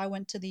me if I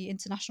went to the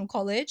international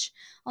college.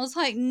 I was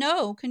like,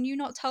 no, can you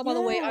not tell by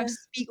the way I yeah,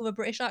 speak with a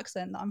British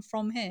accent that I'm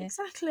from here?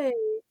 exactly.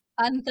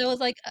 And there was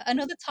like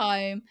another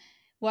time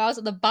where I was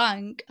at the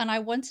bank and I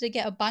wanted to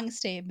get a bank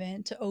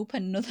statement to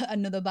open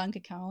another bank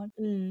account.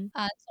 Mm.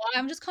 And so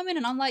I'm just coming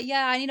and I'm like,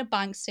 yeah, I need a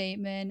bank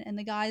statement. And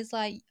the guy's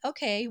like,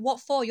 okay, what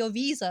for? Your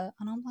visa?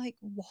 And I'm like,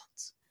 what?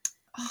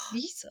 My Oh,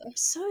 visa?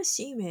 so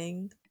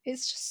assuming.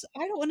 It's just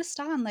I don't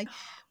understand. Like,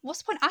 what's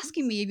the point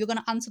asking me if you're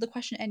gonna answer the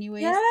question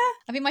anyways? Yeah.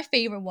 I think my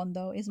favorite one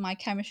though is my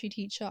chemistry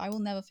teacher. I will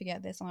never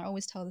forget this, and I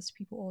always tell this to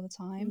people all the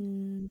time.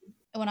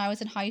 Mm. When I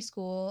was in high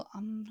school,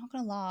 I'm not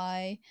gonna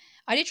lie,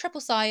 I did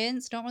triple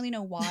science. Don't really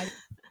know why.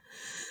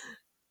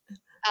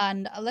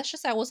 And let's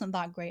just say I wasn't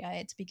that great at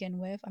it to begin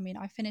with. I mean,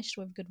 I finished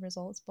with good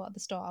results, but at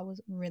the start I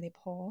was really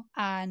poor.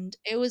 And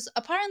it was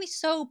apparently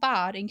so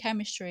bad in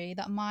chemistry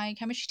that my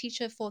chemistry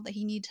teacher thought that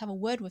he needed to have a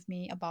word with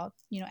me about,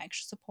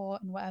 extra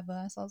support and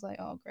whatever. So I was like,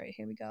 oh, great,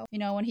 here we go.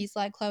 When he's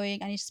like, Chloe,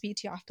 I need to speak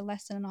to you after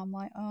lesson. And I'm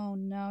like, oh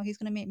no, he's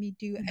going to make me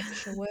do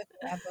extra work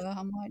or whatever.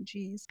 I'm like,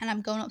 geez. And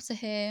I'm going up to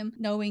him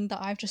knowing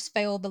that I've just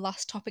failed the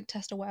last topic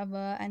test or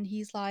whatever. And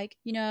he's like,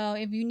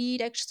 if you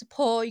need extra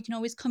support, you can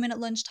always come in at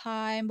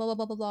lunchtime, blah, blah,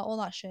 blah, blah, blah, all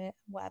that shit,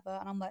 whatever.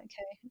 And I'm like,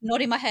 okay,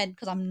 nodding my head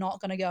because I'm not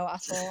going to go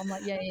at all. I'm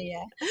like, yeah, yeah,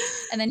 yeah.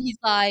 And then he's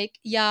like,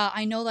 yeah,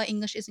 I know that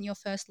English isn't your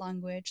first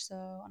language. So,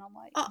 and I'm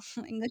like, Oh,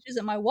 English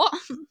isn't my what?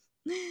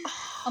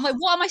 I'm like, oh,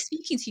 what am I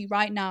speaking to you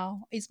right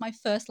now? Is my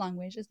first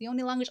language. It's the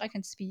only language I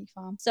can speak,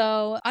 fam.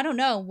 So I don't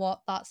know what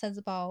that says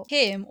about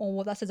him or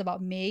what that says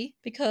about me,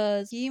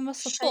 because he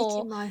must have thought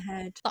shaking my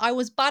head. that I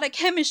was bad at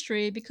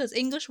chemistry because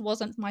English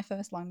wasn't my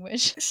first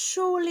language.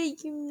 Surely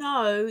you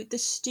know the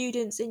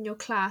students in your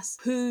class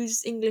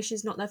whose English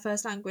is not their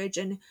first language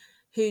and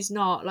who's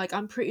not. Like,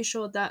 I'm pretty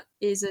sure that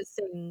is a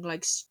thing.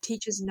 Like,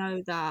 teachers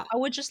know that. I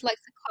would just like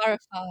to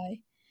clarify,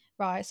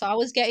 right? So I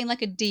was getting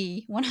like a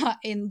D when I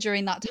in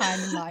during that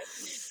time in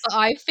life. But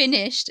I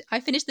finished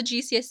the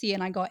GCSE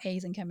and I got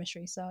A's in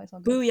chemistry, so it's all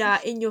good.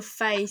 Booyah, in your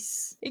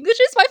face. English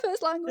is my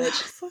first Oh, language.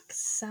 fuck's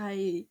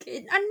sake.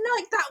 And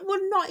like that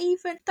would not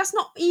even, that's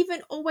not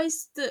even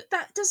always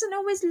that doesn't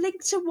always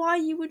link to why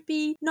you would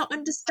be not Like, I'm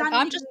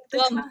understanding just the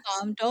dumb, class.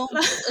 fam.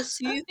 Don't just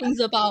assume things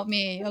about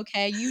me,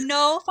 okay? You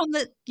know from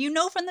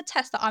the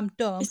test that I'm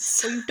dumb,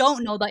 It's but you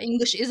don't know that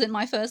English isn't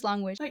my first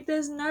language. like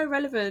there's no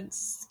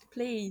relevance,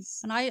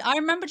 please. And I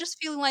remember just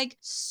feeling like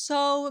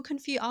so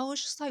confused. I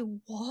was just like,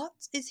 what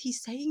is he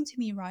saying to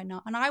me right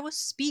now? And I was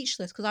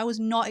speechless because I was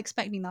not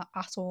expecting that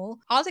at all.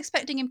 I was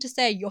expecting him to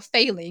say, you're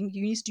failing,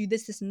 you need to do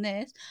this, this, and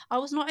this. I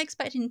was not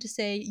expecting him to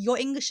say, your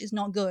English is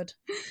not good.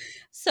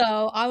 So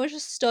I was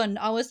just stunned.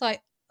 I was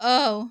like,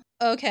 oh,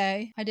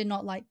 okay. I did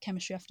not like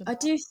chemistry after I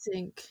that. do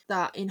think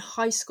that in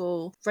high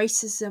school,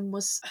 racism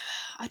was,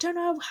 I don't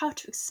know how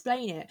to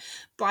explain it,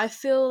 but I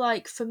feel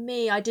like for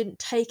me, I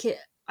didn't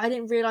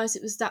realize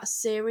it was that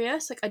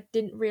serious. Like, I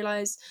didn't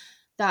realize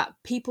that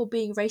people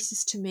being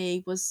racist to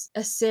me was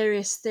a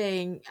serious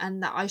thing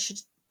and that I should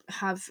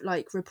have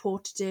like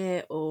reported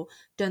it or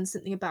done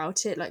something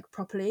about it like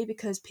properly,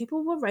 because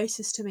people were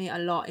racist to me a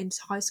lot in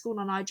high school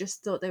and I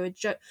just thought they were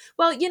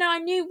well, I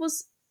knew it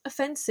was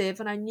offensive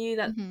and I knew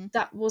that Hmm.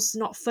 that was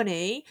not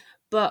funny,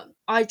 but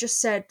I just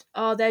said,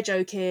 "Oh, they're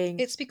joking."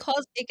 It's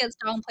because it gets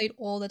downplayed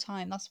all the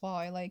time. That's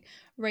why, like,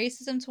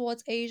 racism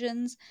towards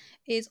Asians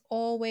is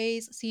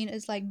always seen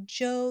as like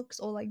jokes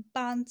or like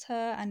banter,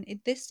 and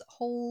this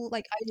whole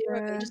like idea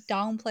of it Yeah. just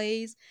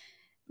downplays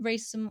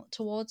racism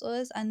towards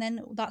us, and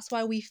then that's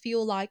why we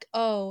feel like,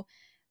 oh,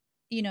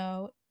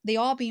 they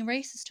are being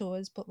racist to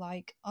us, but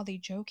like, are they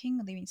joking?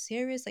 Are they being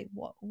serious? Like,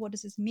 what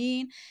does this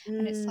mean?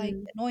 And it's like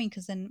Mm, annoying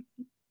because then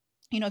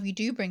if you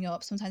do bring it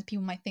up, sometimes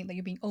people might think that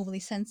you're being overly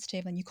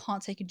sensitive and you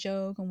can't take a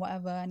joke and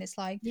whatever. And it's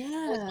like,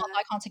 well, it's yeah. not that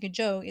I can't take a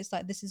joke. It's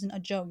like, this isn't a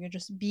joke. You're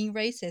just being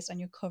racist and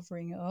you're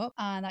covering it up.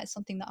 And that's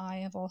something that I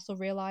have also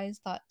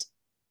realized that,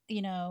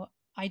 you know,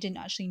 I didn't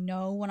actually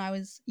know when I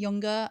was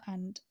younger.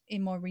 And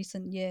in more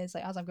recent years,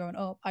 like as I've grown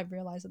up, I've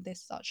realized that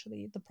this is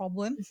actually the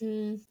problem.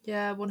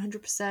 Yeah,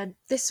 100%.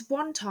 This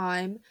one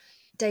time,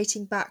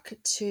 dating back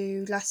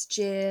to last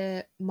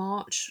year,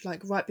 March,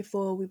 like right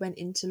before we went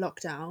into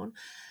lockdown,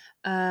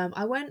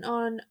 I went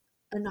on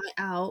a night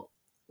out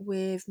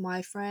with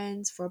my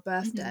friends for a Hmm.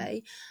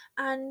 birthday.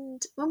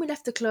 And when we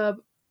left the club,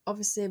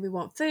 obviously we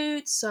want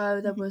food.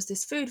 So there Hmm. was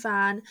this food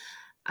van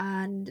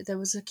and there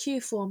was a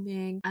queue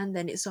forming and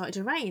then it started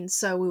to rain.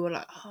 So we were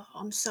like, oh,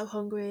 I'm so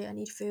hungry. I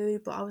need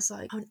food. But I was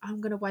like,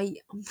 I'm going to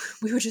wait.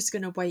 We were just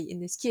going to wait in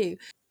this queue.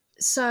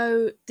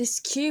 So this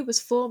queue was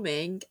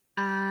forming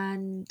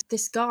and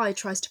this guy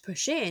tries to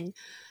push in.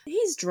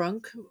 He's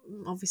drunk,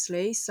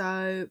 obviously,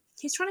 so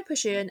he's trying to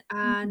push in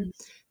and Hmm.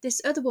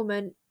 this other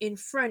woman in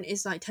front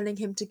is like telling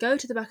him to go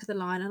to the back of the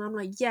line and I'm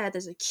like, yeah,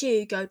 there's a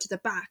queue, go to the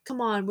back.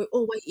 Come on, we're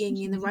all waiting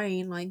in the Hmm.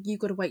 rain, like you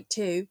got to wait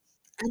too.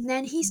 And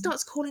then he Hmm.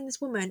 starts calling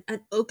this woman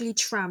an ugly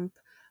tramp,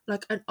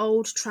 like an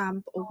old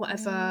tramp or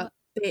whatever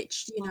Oh,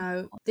 bitch,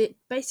 my they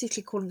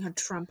basically calling her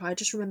tramp. I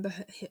just remember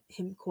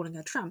him calling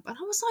her tramp, and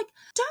I was like,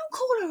 "Don't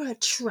call her a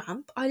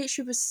tramp." I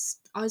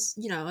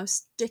was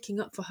sticking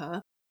up for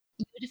her.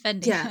 you were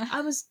defending Yeah, her.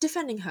 I was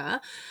defending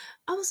her.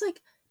 I was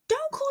like,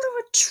 "Don't call her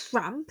a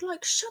tramp!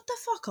 Like, shut the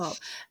fuck up!"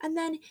 And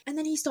then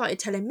he started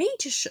telling me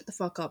to shut the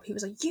fuck up. He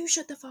was like, "You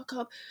shut the fuck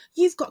up!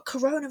 You've got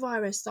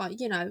coronavirus!" Like,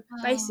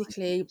 Oh,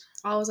 basically,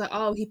 I was like,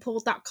 "Oh, he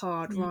pulled that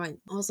card, mm, right?"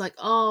 I was like,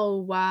 "Oh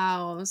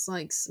wow!" I was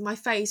like, my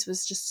face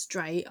was just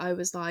straight. I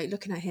was like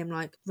looking at him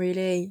like,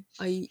 "Really?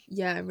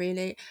 Yeah,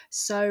 really?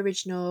 So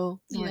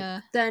original." Like,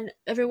 yeah, then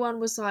everyone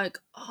was like,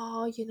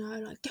 "Oh,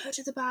 like go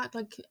to the back."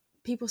 Like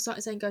people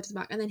started saying go to the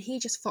back, and then he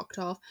just fucked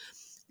off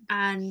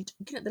and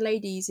looking at the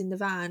ladies in the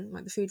van,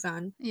 like the food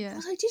van, I yeah.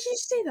 was like, "Did you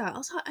see that?" I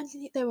was like, and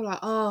they were like,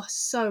 "Oh,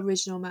 so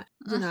original, Matt.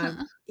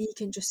 He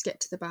can just get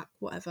to the back,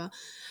 whatever."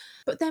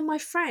 But then my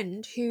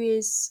friend, who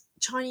is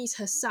Chinese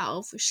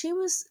herself, she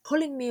was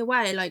pulling me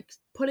away, like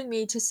pulling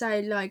me to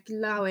say, like,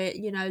 allow it,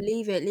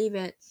 leave it,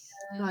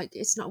 Yeah. like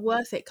it's not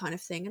worth it, kind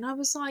of thing. And I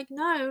was like,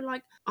 no,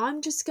 like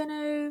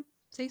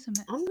Say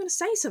something. I'm gonna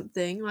say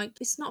something. Like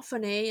it's not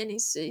funny, and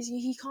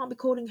he can't be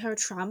calling her a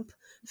tramp.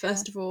 Yeah.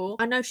 First of all,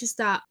 I noticed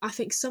that I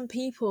think some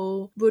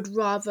people would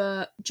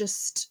rather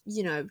just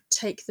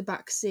take the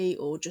back seat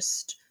or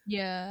just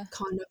Yeah.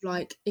 kind of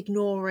like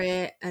ignore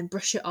it and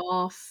brush it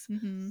off.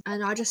 Mhm.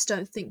 And I just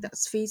don't think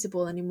that's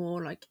feasible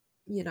anymore. Like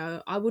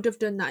I would have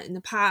done that in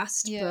the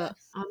past, Yeah. but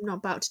I'm not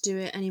about to do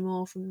it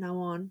anymore from now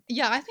on.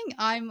 Yeah, I think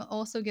I'm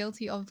also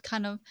guilty of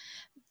kind of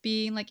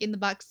being like in the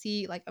back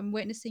seat, like I'm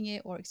witnessing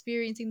it or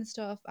experiencing the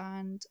stuff,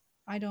 and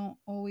I don't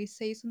always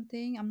say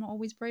something. I'm not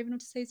always brave enough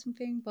to say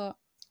something, but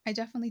I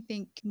definitely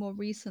think more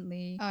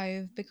recently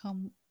I've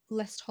become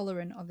less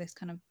tolerant of this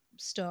kind of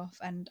stuff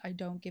and I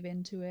don't give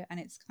in to it. And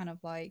it's kind of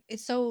like,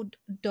 it's so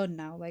done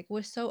now. Like,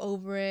 we're so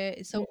over it.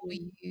 It's so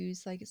Mm.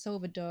 overused. Like, it's so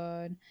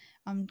overdone.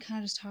 I'm kind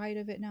of just tired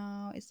of it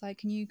now. It's like,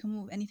 can you come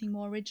up with anything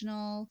more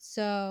original?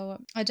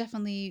 So I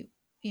definitely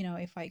you know,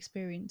 if I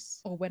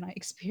experience or when I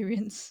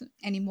experience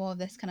any more of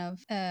this kind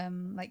of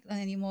like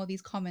any more of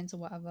these comments or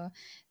whatever,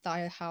 that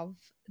I have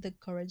the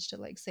courage to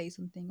like say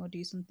something or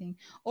do something,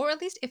 or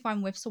at least if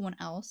I'm with someone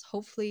else,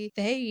 hopefully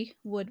they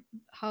would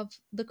have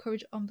the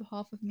courage on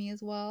behalf of me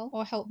as well,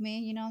 or help me,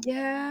 you know.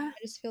 Yeah. I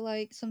just feel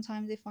like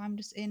sometimes if I'm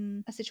just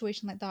in a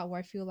situation like that where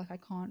I feel like I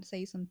can't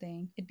say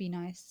something, it'd be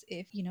nice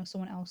if, you know,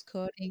 someone else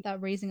could. I think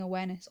that raising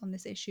awareness on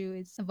this issue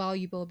is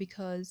valuable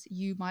because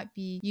you might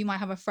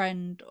have a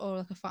friend or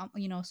like a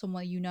family, you know,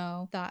 someone you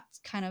know that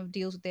kind of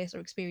deals with this or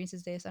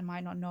experiences this and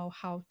might not know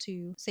how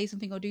to say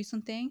something or do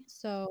something.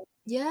 So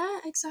Yeah,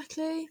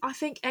 exactly. I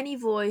think any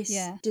voice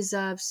yeah.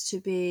 deserves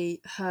to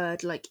be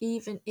heard. Like,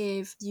 even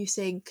if you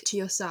think to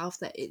yourself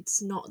that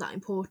it's not that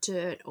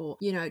important, or,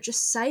 you know,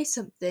 just say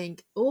something.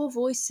 All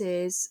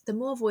voices, the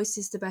more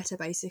voices, the better,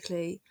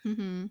 basically,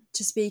 Mm-hmm.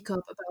 to speak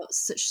up about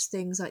such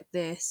things like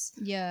this,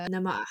 Yeah.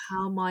 no matter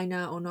how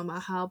minor or no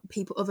matter how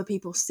other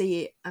people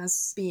see it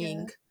as being,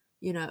 Yeah.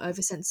 you know,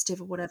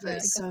 oversensitive or whatever. Yeah,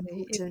 It's so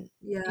exactly. If important.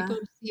 Yeah. people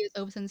see it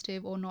as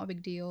oversensitive or not a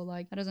big deal,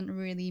 like that doesn't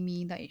really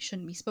mean that it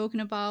shouldn't be spoken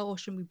about or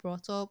shouldn't be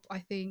brought up. I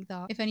think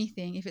that if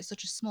anything, if it's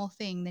such a small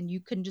thing, then you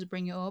can just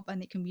bring it up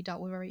and it can be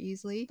dealt with very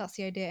easily. That's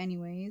the idea,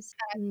 anyways.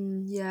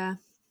 Yeah.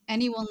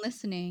 Anyone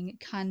listening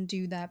can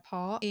do their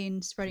part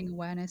in spreading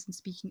awareness and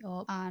speaking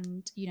up.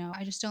 And, you know,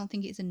 I just don't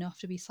think it's enough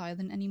to be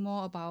silent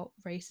anymore about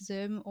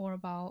racism or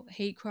about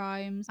hate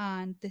crimes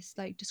and this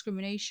like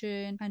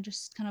discrimination and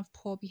just kind of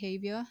poor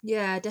behavior.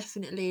 Yeah,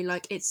 definitely.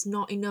 Like, it's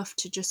not enough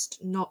to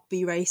just not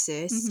be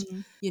racist. Hmm.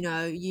 You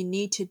know, you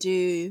need to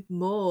do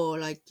more.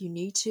 Like, you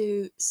need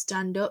to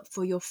stand up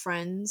for your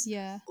friends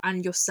Yeah.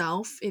 and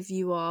yourself if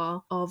you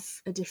are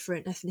of a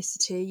different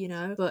ethnicity, you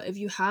know. But if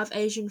you have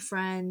Asian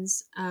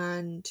friends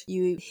and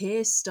you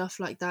hear stuff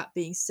like that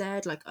being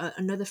said, like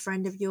another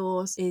friend of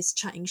yours is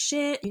chatting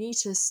shit, you need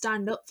to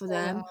stand up for Call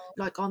it them, out.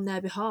 like, on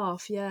their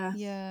behalf. Yeah.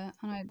 Yeah,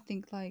 and I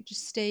think like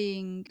just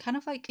staying kind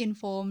of like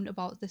informed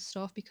about this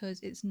stuff because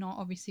it's not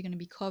obviously going to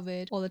be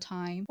covered all the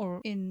time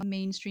or in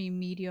mainstream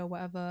media or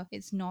whatever.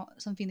 It's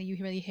not something that you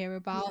really hear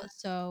about. Yeah.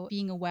 So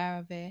being aware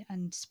of it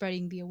and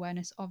spreading the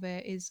awareness of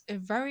it is a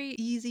very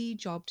easy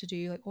job to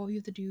do. Like all you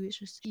have to do is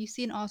just you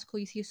see an article,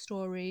 you see a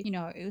story, you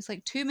know, it was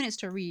like 2 minutes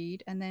to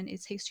read and then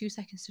it takes 2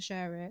 seconds to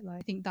share it. Like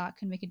I think that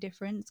can make a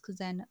difference because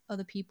then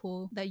other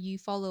people that you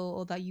follow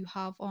or that you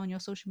have on your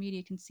social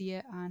media can see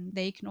it and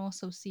they can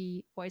also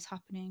see what is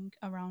happening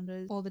around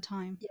us all the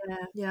time.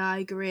 Yeah, I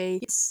agree.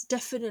 It's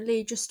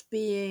definitely just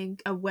being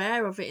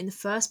aware of it in the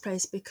first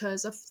place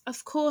because,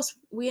 of course,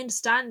 we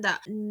understand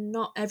that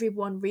not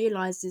everyone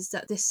realizes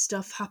that this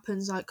stuff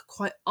happens like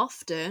quite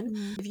often.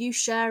 Mm. If you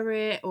share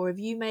it or if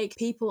you make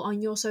people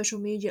on your social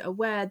media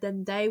aware,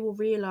 then they will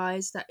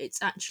realize that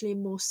it's actually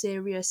more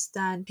serious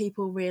than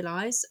people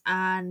realize.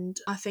 And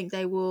I think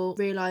they will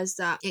realize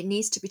that it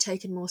needs to be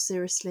taken more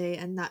seriously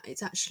and that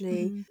it's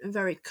actually Hmm. a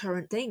very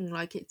current thing.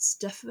 Like, it's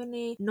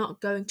definitely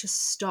not going to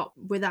stop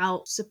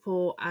without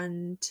support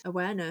and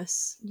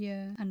awareness.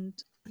 Yeah,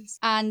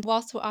 and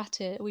whilst we're at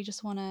it, we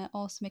just want to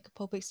also make a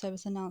public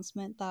service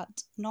announcement that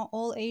not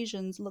all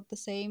Asians look the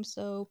same.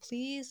 So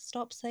please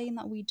stop saying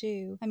that we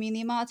do. I mean,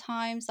 the amount of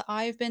times that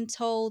I've been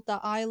told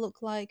that I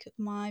look like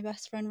my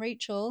best friend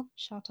Rachel,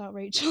 shout out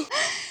Rachel.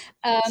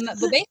 But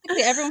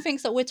basically, everyone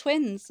thinks that we're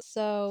twins.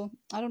 So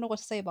I don't know what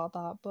to say about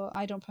that, but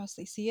I don't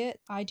personally see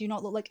it. I do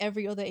not look like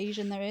every other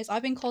Asian there is.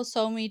 I've been called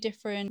so many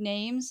different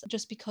names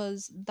just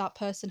because that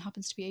person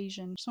happens to be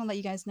Asian. Just want to let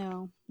you guys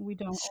know we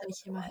don't all look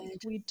Shaking my alike. head.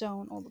 We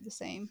don't all look the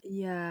same.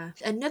 Yeah.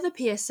 Another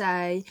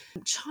PSA: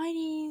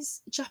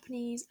 Chinese,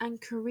 Japanese,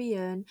 and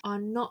Korean are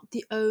not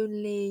the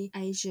only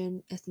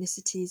Asian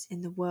ethnicities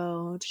in the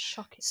world.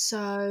 Shocking.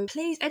 So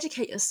please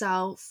educate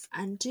yourself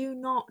and do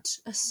not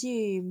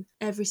assume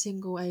every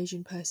single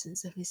Asian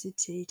person's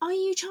ethnicity. Are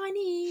you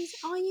Chinese?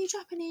 Are you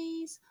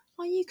Japanese?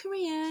 Are you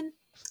Korean?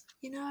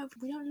 You know,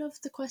 we don't love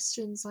the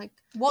questions like,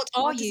 What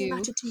are what does it you?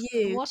 matter to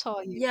you? What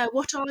are you? Yeah,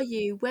 what are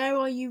you? Where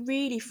are you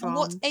really And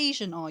what from?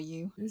 Asian are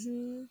you?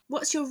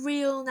 What's your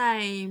real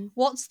name?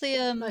 What's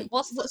the Like,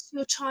 what's the what's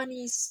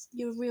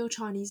your real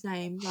Chinese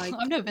name? I've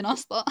Like, never been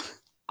asked that.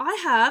 I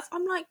have.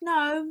 I'm like,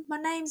 no, my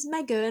name's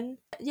Megan.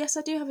 Yes,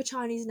 I do have a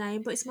Chinese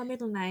name, but it's my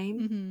middle name.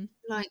 Mm-hmm.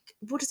 Like,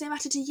 what does it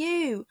matter to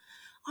you?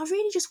 I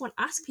really just want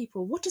to ask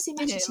people, what does it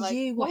In matter it, to like,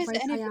 you why what is it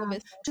race any I of your am?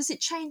 business? Does it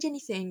change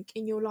anything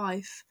in your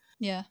life?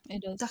 Yeah,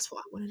 it does. That's what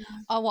I want to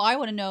know. What I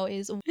want to know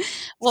is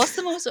what's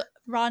the most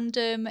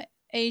random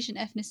Asian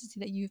ethnicity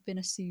that you've been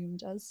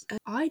assumed as?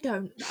 I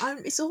don't.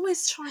 It's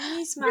always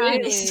Chinese, man.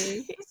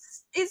 Really?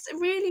 It's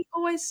really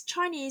always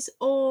Chinese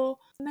or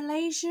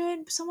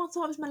Malaysian. Someone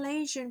thought it was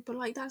Malaysian, but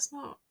like, that's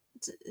not.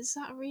 Is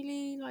that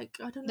really, like,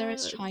 I don't There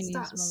is know. Chinese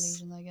That's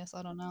Malaysian, I guess.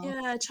 I don't know.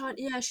 yeah,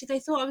 Yeah, they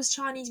thought I was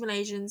Chinese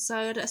Malaysian,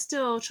 so that's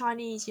still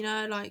Chinese, you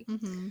know, like.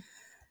 Mm-hmm.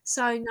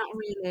 So not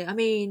really. I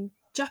mean,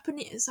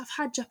 Japanese. I've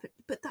had Japan,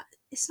 but that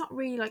it's not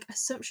really like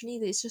assumption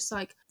either. It's just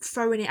like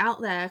throwing it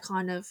out there,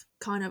 kind of.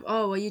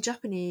 Oh, are you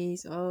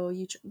Japanese? Oh,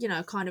 you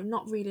know, kind of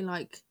not really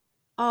like,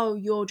 oh,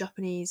 you're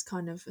Japanese,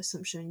 kind of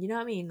assumption. You know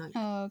what I mean? Like,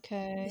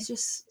 Okay. it's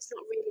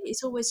not really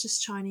It's always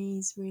just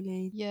Chinese,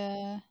 really.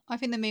 Yeah, I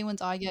think the main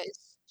ones I get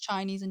is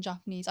Chinese and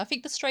Japanese. I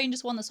think the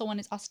strangest one that someone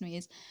has asked me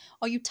is,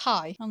 "Are you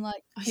Thai?" I'm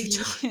like, Are you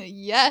Thai?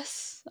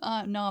 Yes.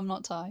 No, I'm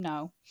not Thai.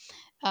 No.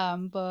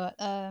 But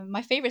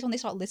my favorite is when they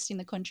start listing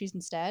the countries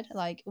instead.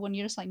 Like when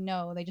you're just like,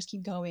 no, they just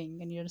keep going,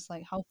 and you're just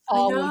like, how I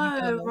far will you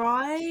know, go?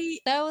 right?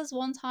 There was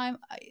one time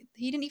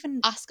he didn't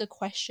even ask a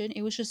question.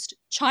 It was just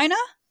China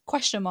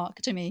question mark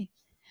to me,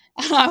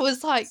 and I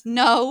was like,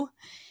 no.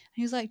 And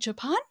he was like,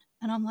 Japan,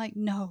 and I'm like,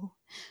 no.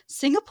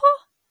 Singapore,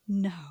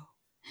 no.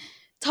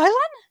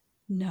 Thailand,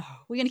 no.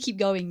 We're gonna keep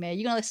going, mate.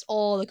 You're gonna list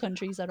all the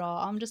countries that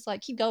are. I'm just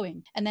like, keep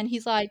going. And then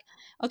he's like,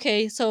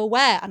 okay, so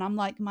where? And I'm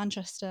like,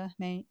 Manchester,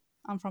 mate.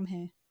 I'm from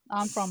here.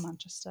 I'm from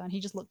Manchester. And he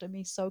just looked at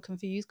me so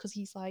confused because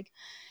he's like,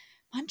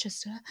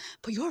 Manchester,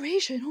 but you're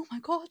Asian. Oh my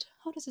god,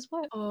 how does this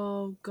work?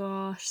 Oh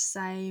gosh,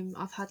 same.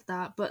 I've had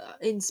that, but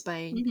in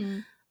Spain, Hmm.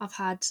 I've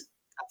had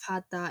I've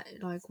had that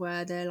like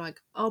where they're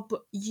like, "Oh,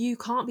 but you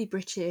can't be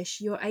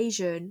British. You're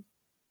Asian."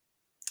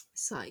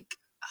 It's like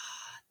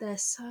they're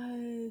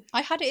so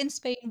I had it in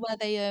Spain where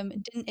they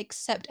didn't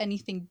accept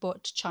anything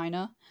but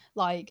China.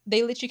 Like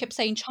they literally kept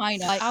saying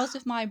China. Like I was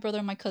with my brother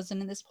and my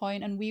cousin at this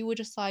point, and we were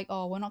just like,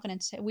 "Oh, we're not going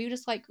to." We were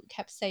just like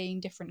kept saying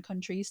different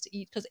countries to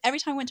eat because every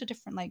time we went to a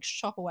different like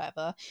shop or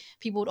whatever,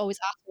 people would always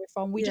ask where we're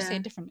from. We just say a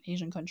yeah. different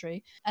Asian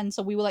country, and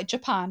so we were like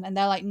Japan, and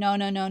they're like, "No,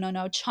 no, no, no,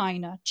 no,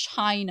 China,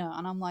 China,"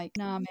 and I'm like,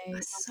 "Nah, mate."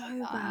 That's I'm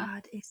like, so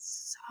bad.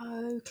 It's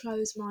so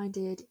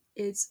close-minded.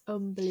 It's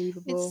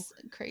unbelievable.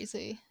 It's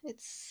crazy.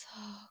 It's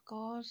oh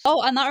god.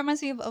 Oh, and that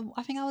reminds me of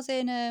I think I was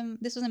in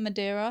this was in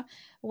Madeira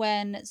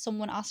when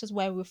someone asked us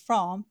where we were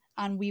from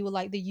and we were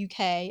like the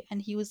UK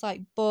and he was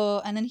like,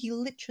 but and then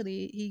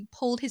he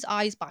pulled his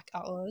eyes back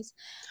at us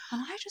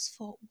and I just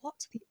thought, what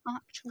the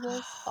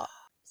actual fuck?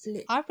 It's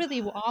lit. I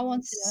really I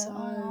wanted It's to so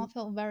I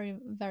felt very,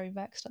 very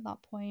vexed at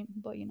that point,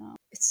 but you know.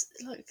 it's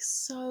like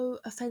so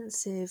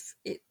offensive.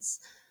 It's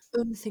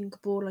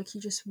unthinkable. Like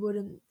you just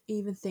wouldn't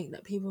even think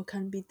that people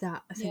can be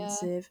that Yeah.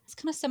 offensive. It's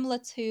kind of similar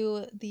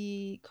to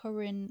the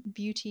current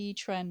beauty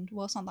trend.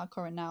 Well, it's not that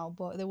current now,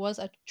 but there was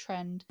a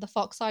trend, the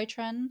fox eye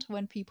trend,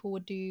 when people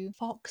would do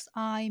fox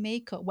eye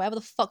makeup, whatever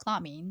the fuck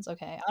that means.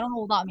 Okay, I don't know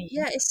what that means.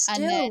 Yeah, it's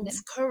And still then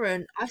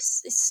current.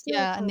 It's still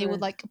yeah, and they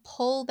would current. like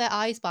pull their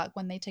eyes back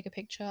when they take a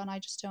picture, and I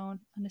just don't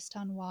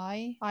understand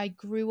why. I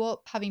grew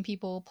up having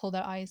people pull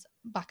their eyes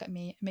back at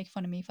me, make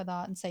fun of me for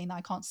that, and saying that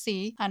I can't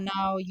see. And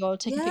now you're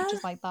taking Yeah,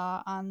 pictures like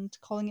that and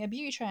calling it a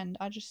beauty trend.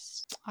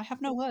 I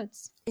have no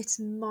words. it's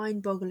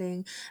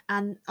mind-boggling.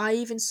 And I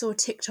even saw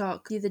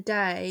TikTok the other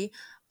day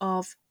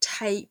of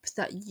tape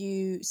that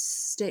you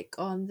stick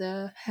on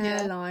the Yeah.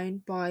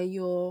 hairline by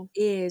your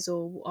ears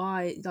or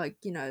eye, like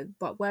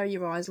but where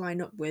your eyes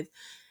line up with,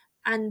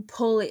 and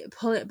pull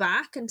it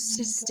back and Oh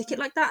my stick it god.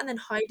 like that and then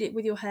hide it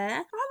with your hair.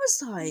 I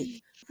was like,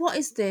 what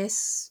is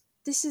this?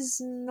 This is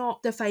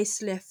not the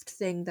facelift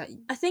thing that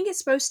I think it's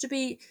supposed to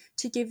be,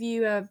 to give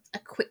you a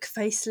quick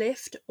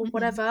facelift or Mhm.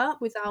 whatever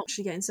without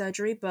actually getting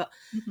surgery, but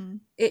Mhm.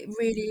 it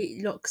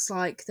really looks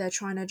like they're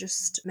trying to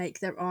just make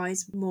their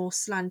eyes more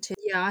slanted.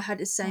 Yeah, I had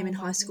the same Oh in my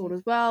high school days.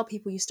 as well.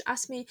 People used to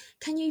ask me,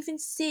 "Can you even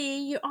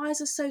see? Your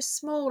eyes are so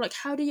small. Like,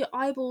 how do your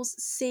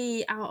eyeballs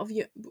see out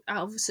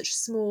of such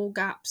small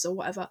gaps or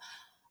whatever?"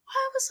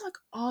 I was like,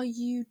 "Are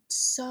you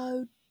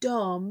so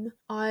dumb?"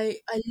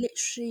 I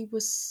literally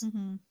was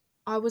Mhm.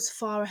 I was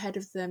far ahead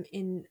of them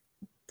in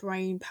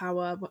brain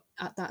power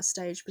at that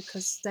stage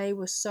because they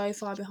were so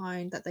far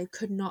behind that they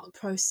could not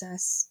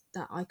process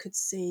that I could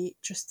see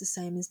just the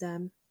same as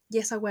them.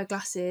 Yes, I wear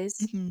glasses,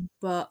 Mhm.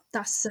 but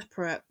that's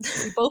separate.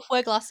 We both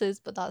wear glasses,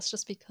 but that's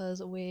just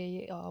because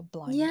we are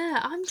blind. Yeah,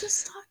 I'm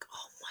just like,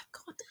 oh my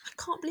god, I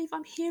can't believe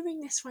I'm hearing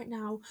this right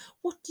now.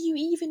 What do you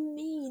even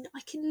mean?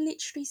 I can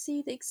literally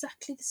see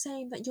exactly the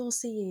same that you're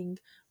seeing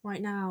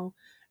right now.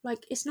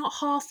 Like it's not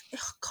half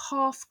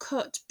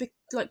cut,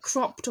 like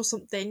cropped or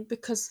something.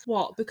 Because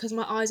what? Because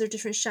my eyes are a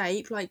different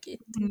shape. Like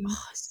it. Mhm.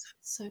 Oh, it's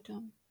so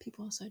dumb.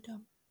 People are so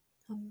dumb.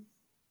 Um,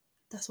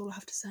 that's all I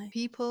have to say.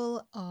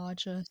 People are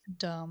just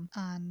dumb,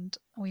 and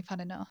we've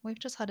had enough. We've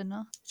just had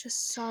enough.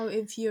 Just so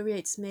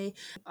infuriates me.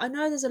 I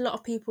know there's a lot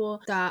of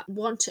people that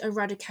want to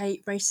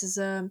eradicate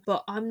racism,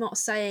 but I'm not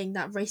saying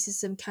that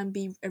racism can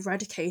be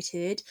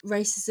eradicated.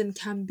 Racism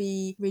can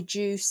be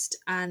reduced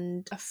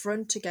and a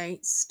front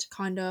against,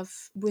 kind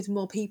of, with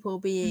more people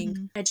being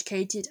Mhm.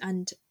 educated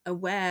and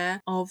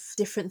aware of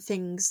different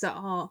things that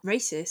are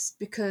racist,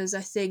 because I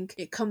think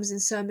it comes in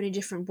so many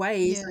different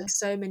ways, Yeah. like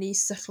so many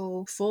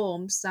subtle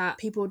forms that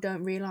people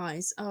don't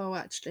realize, oh,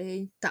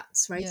 actually,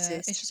 that's Yeah.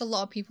 It's racist. just a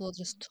lot of people are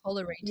just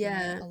tolerating it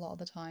Yeah. a lot of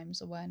the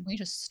times when we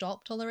just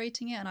stop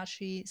tolerating it and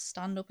actually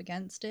stand up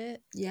against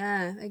it.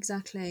 Yeah,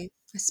 exactly.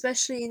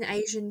 Especially in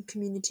Asian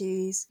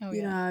communities, Oh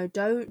yeah.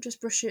 don't just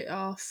brush it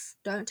off.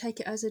 Don't take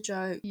it as a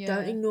joke.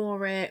 Don't Yeah.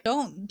 ignore it.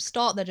 Don't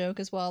start the joke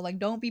as well. Like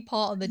don't be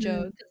part of the Mm.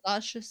 joke 'cause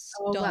that's just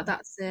Oh, dumb.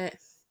 that's it.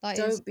 That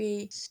is Don't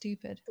be,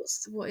 stupid.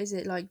 what is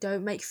it, like,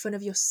 don't make fun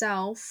of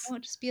yourself.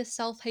 Don't just be a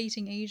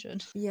self-hating Asian.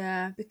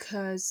 Yeah,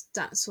 because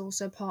that's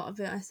also part of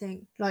it, I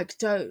think. Like,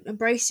 don't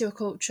embrace your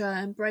culture,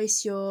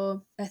 embrace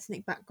your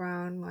ethnic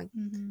background. Like,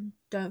 Mm-hmm.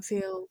 don't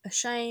feel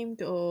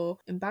ashamed or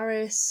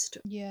embarrassed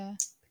Yeah.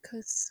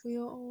 because we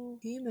are all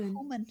human.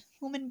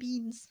 Human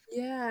beings.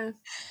 Yeah,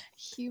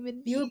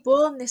 Human you were beings.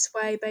 born this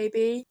way,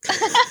 baby.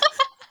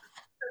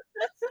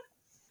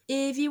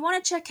 If you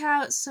want to check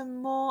out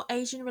some more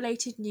Asian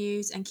related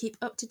news and keep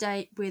up to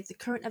date with the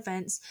current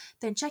events,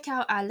 then check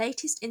out our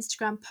latest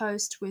Instagram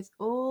post with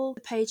all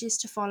the pages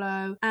to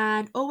follow.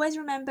 And always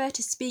remember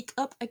to speak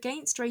up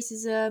against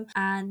racism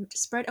and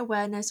spread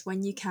awareness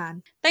when you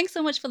can. Thanks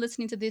so much for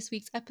listening to this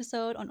week's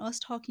episode on us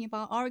talking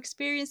about our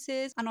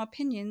experiences and our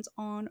opinions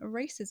on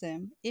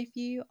racism. If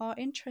you are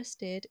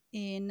interested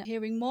in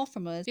hearing more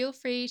from us, feel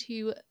free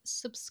to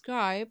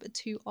subscribe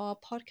to our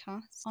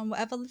podcast on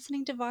whatever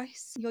listening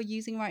device you're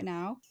using right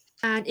now.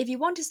 And if you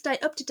want to stay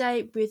up to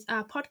date with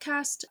our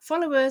podcast,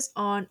 follow us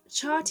on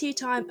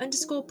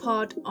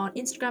charteatime_pod on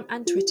Instagram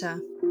and Twitter.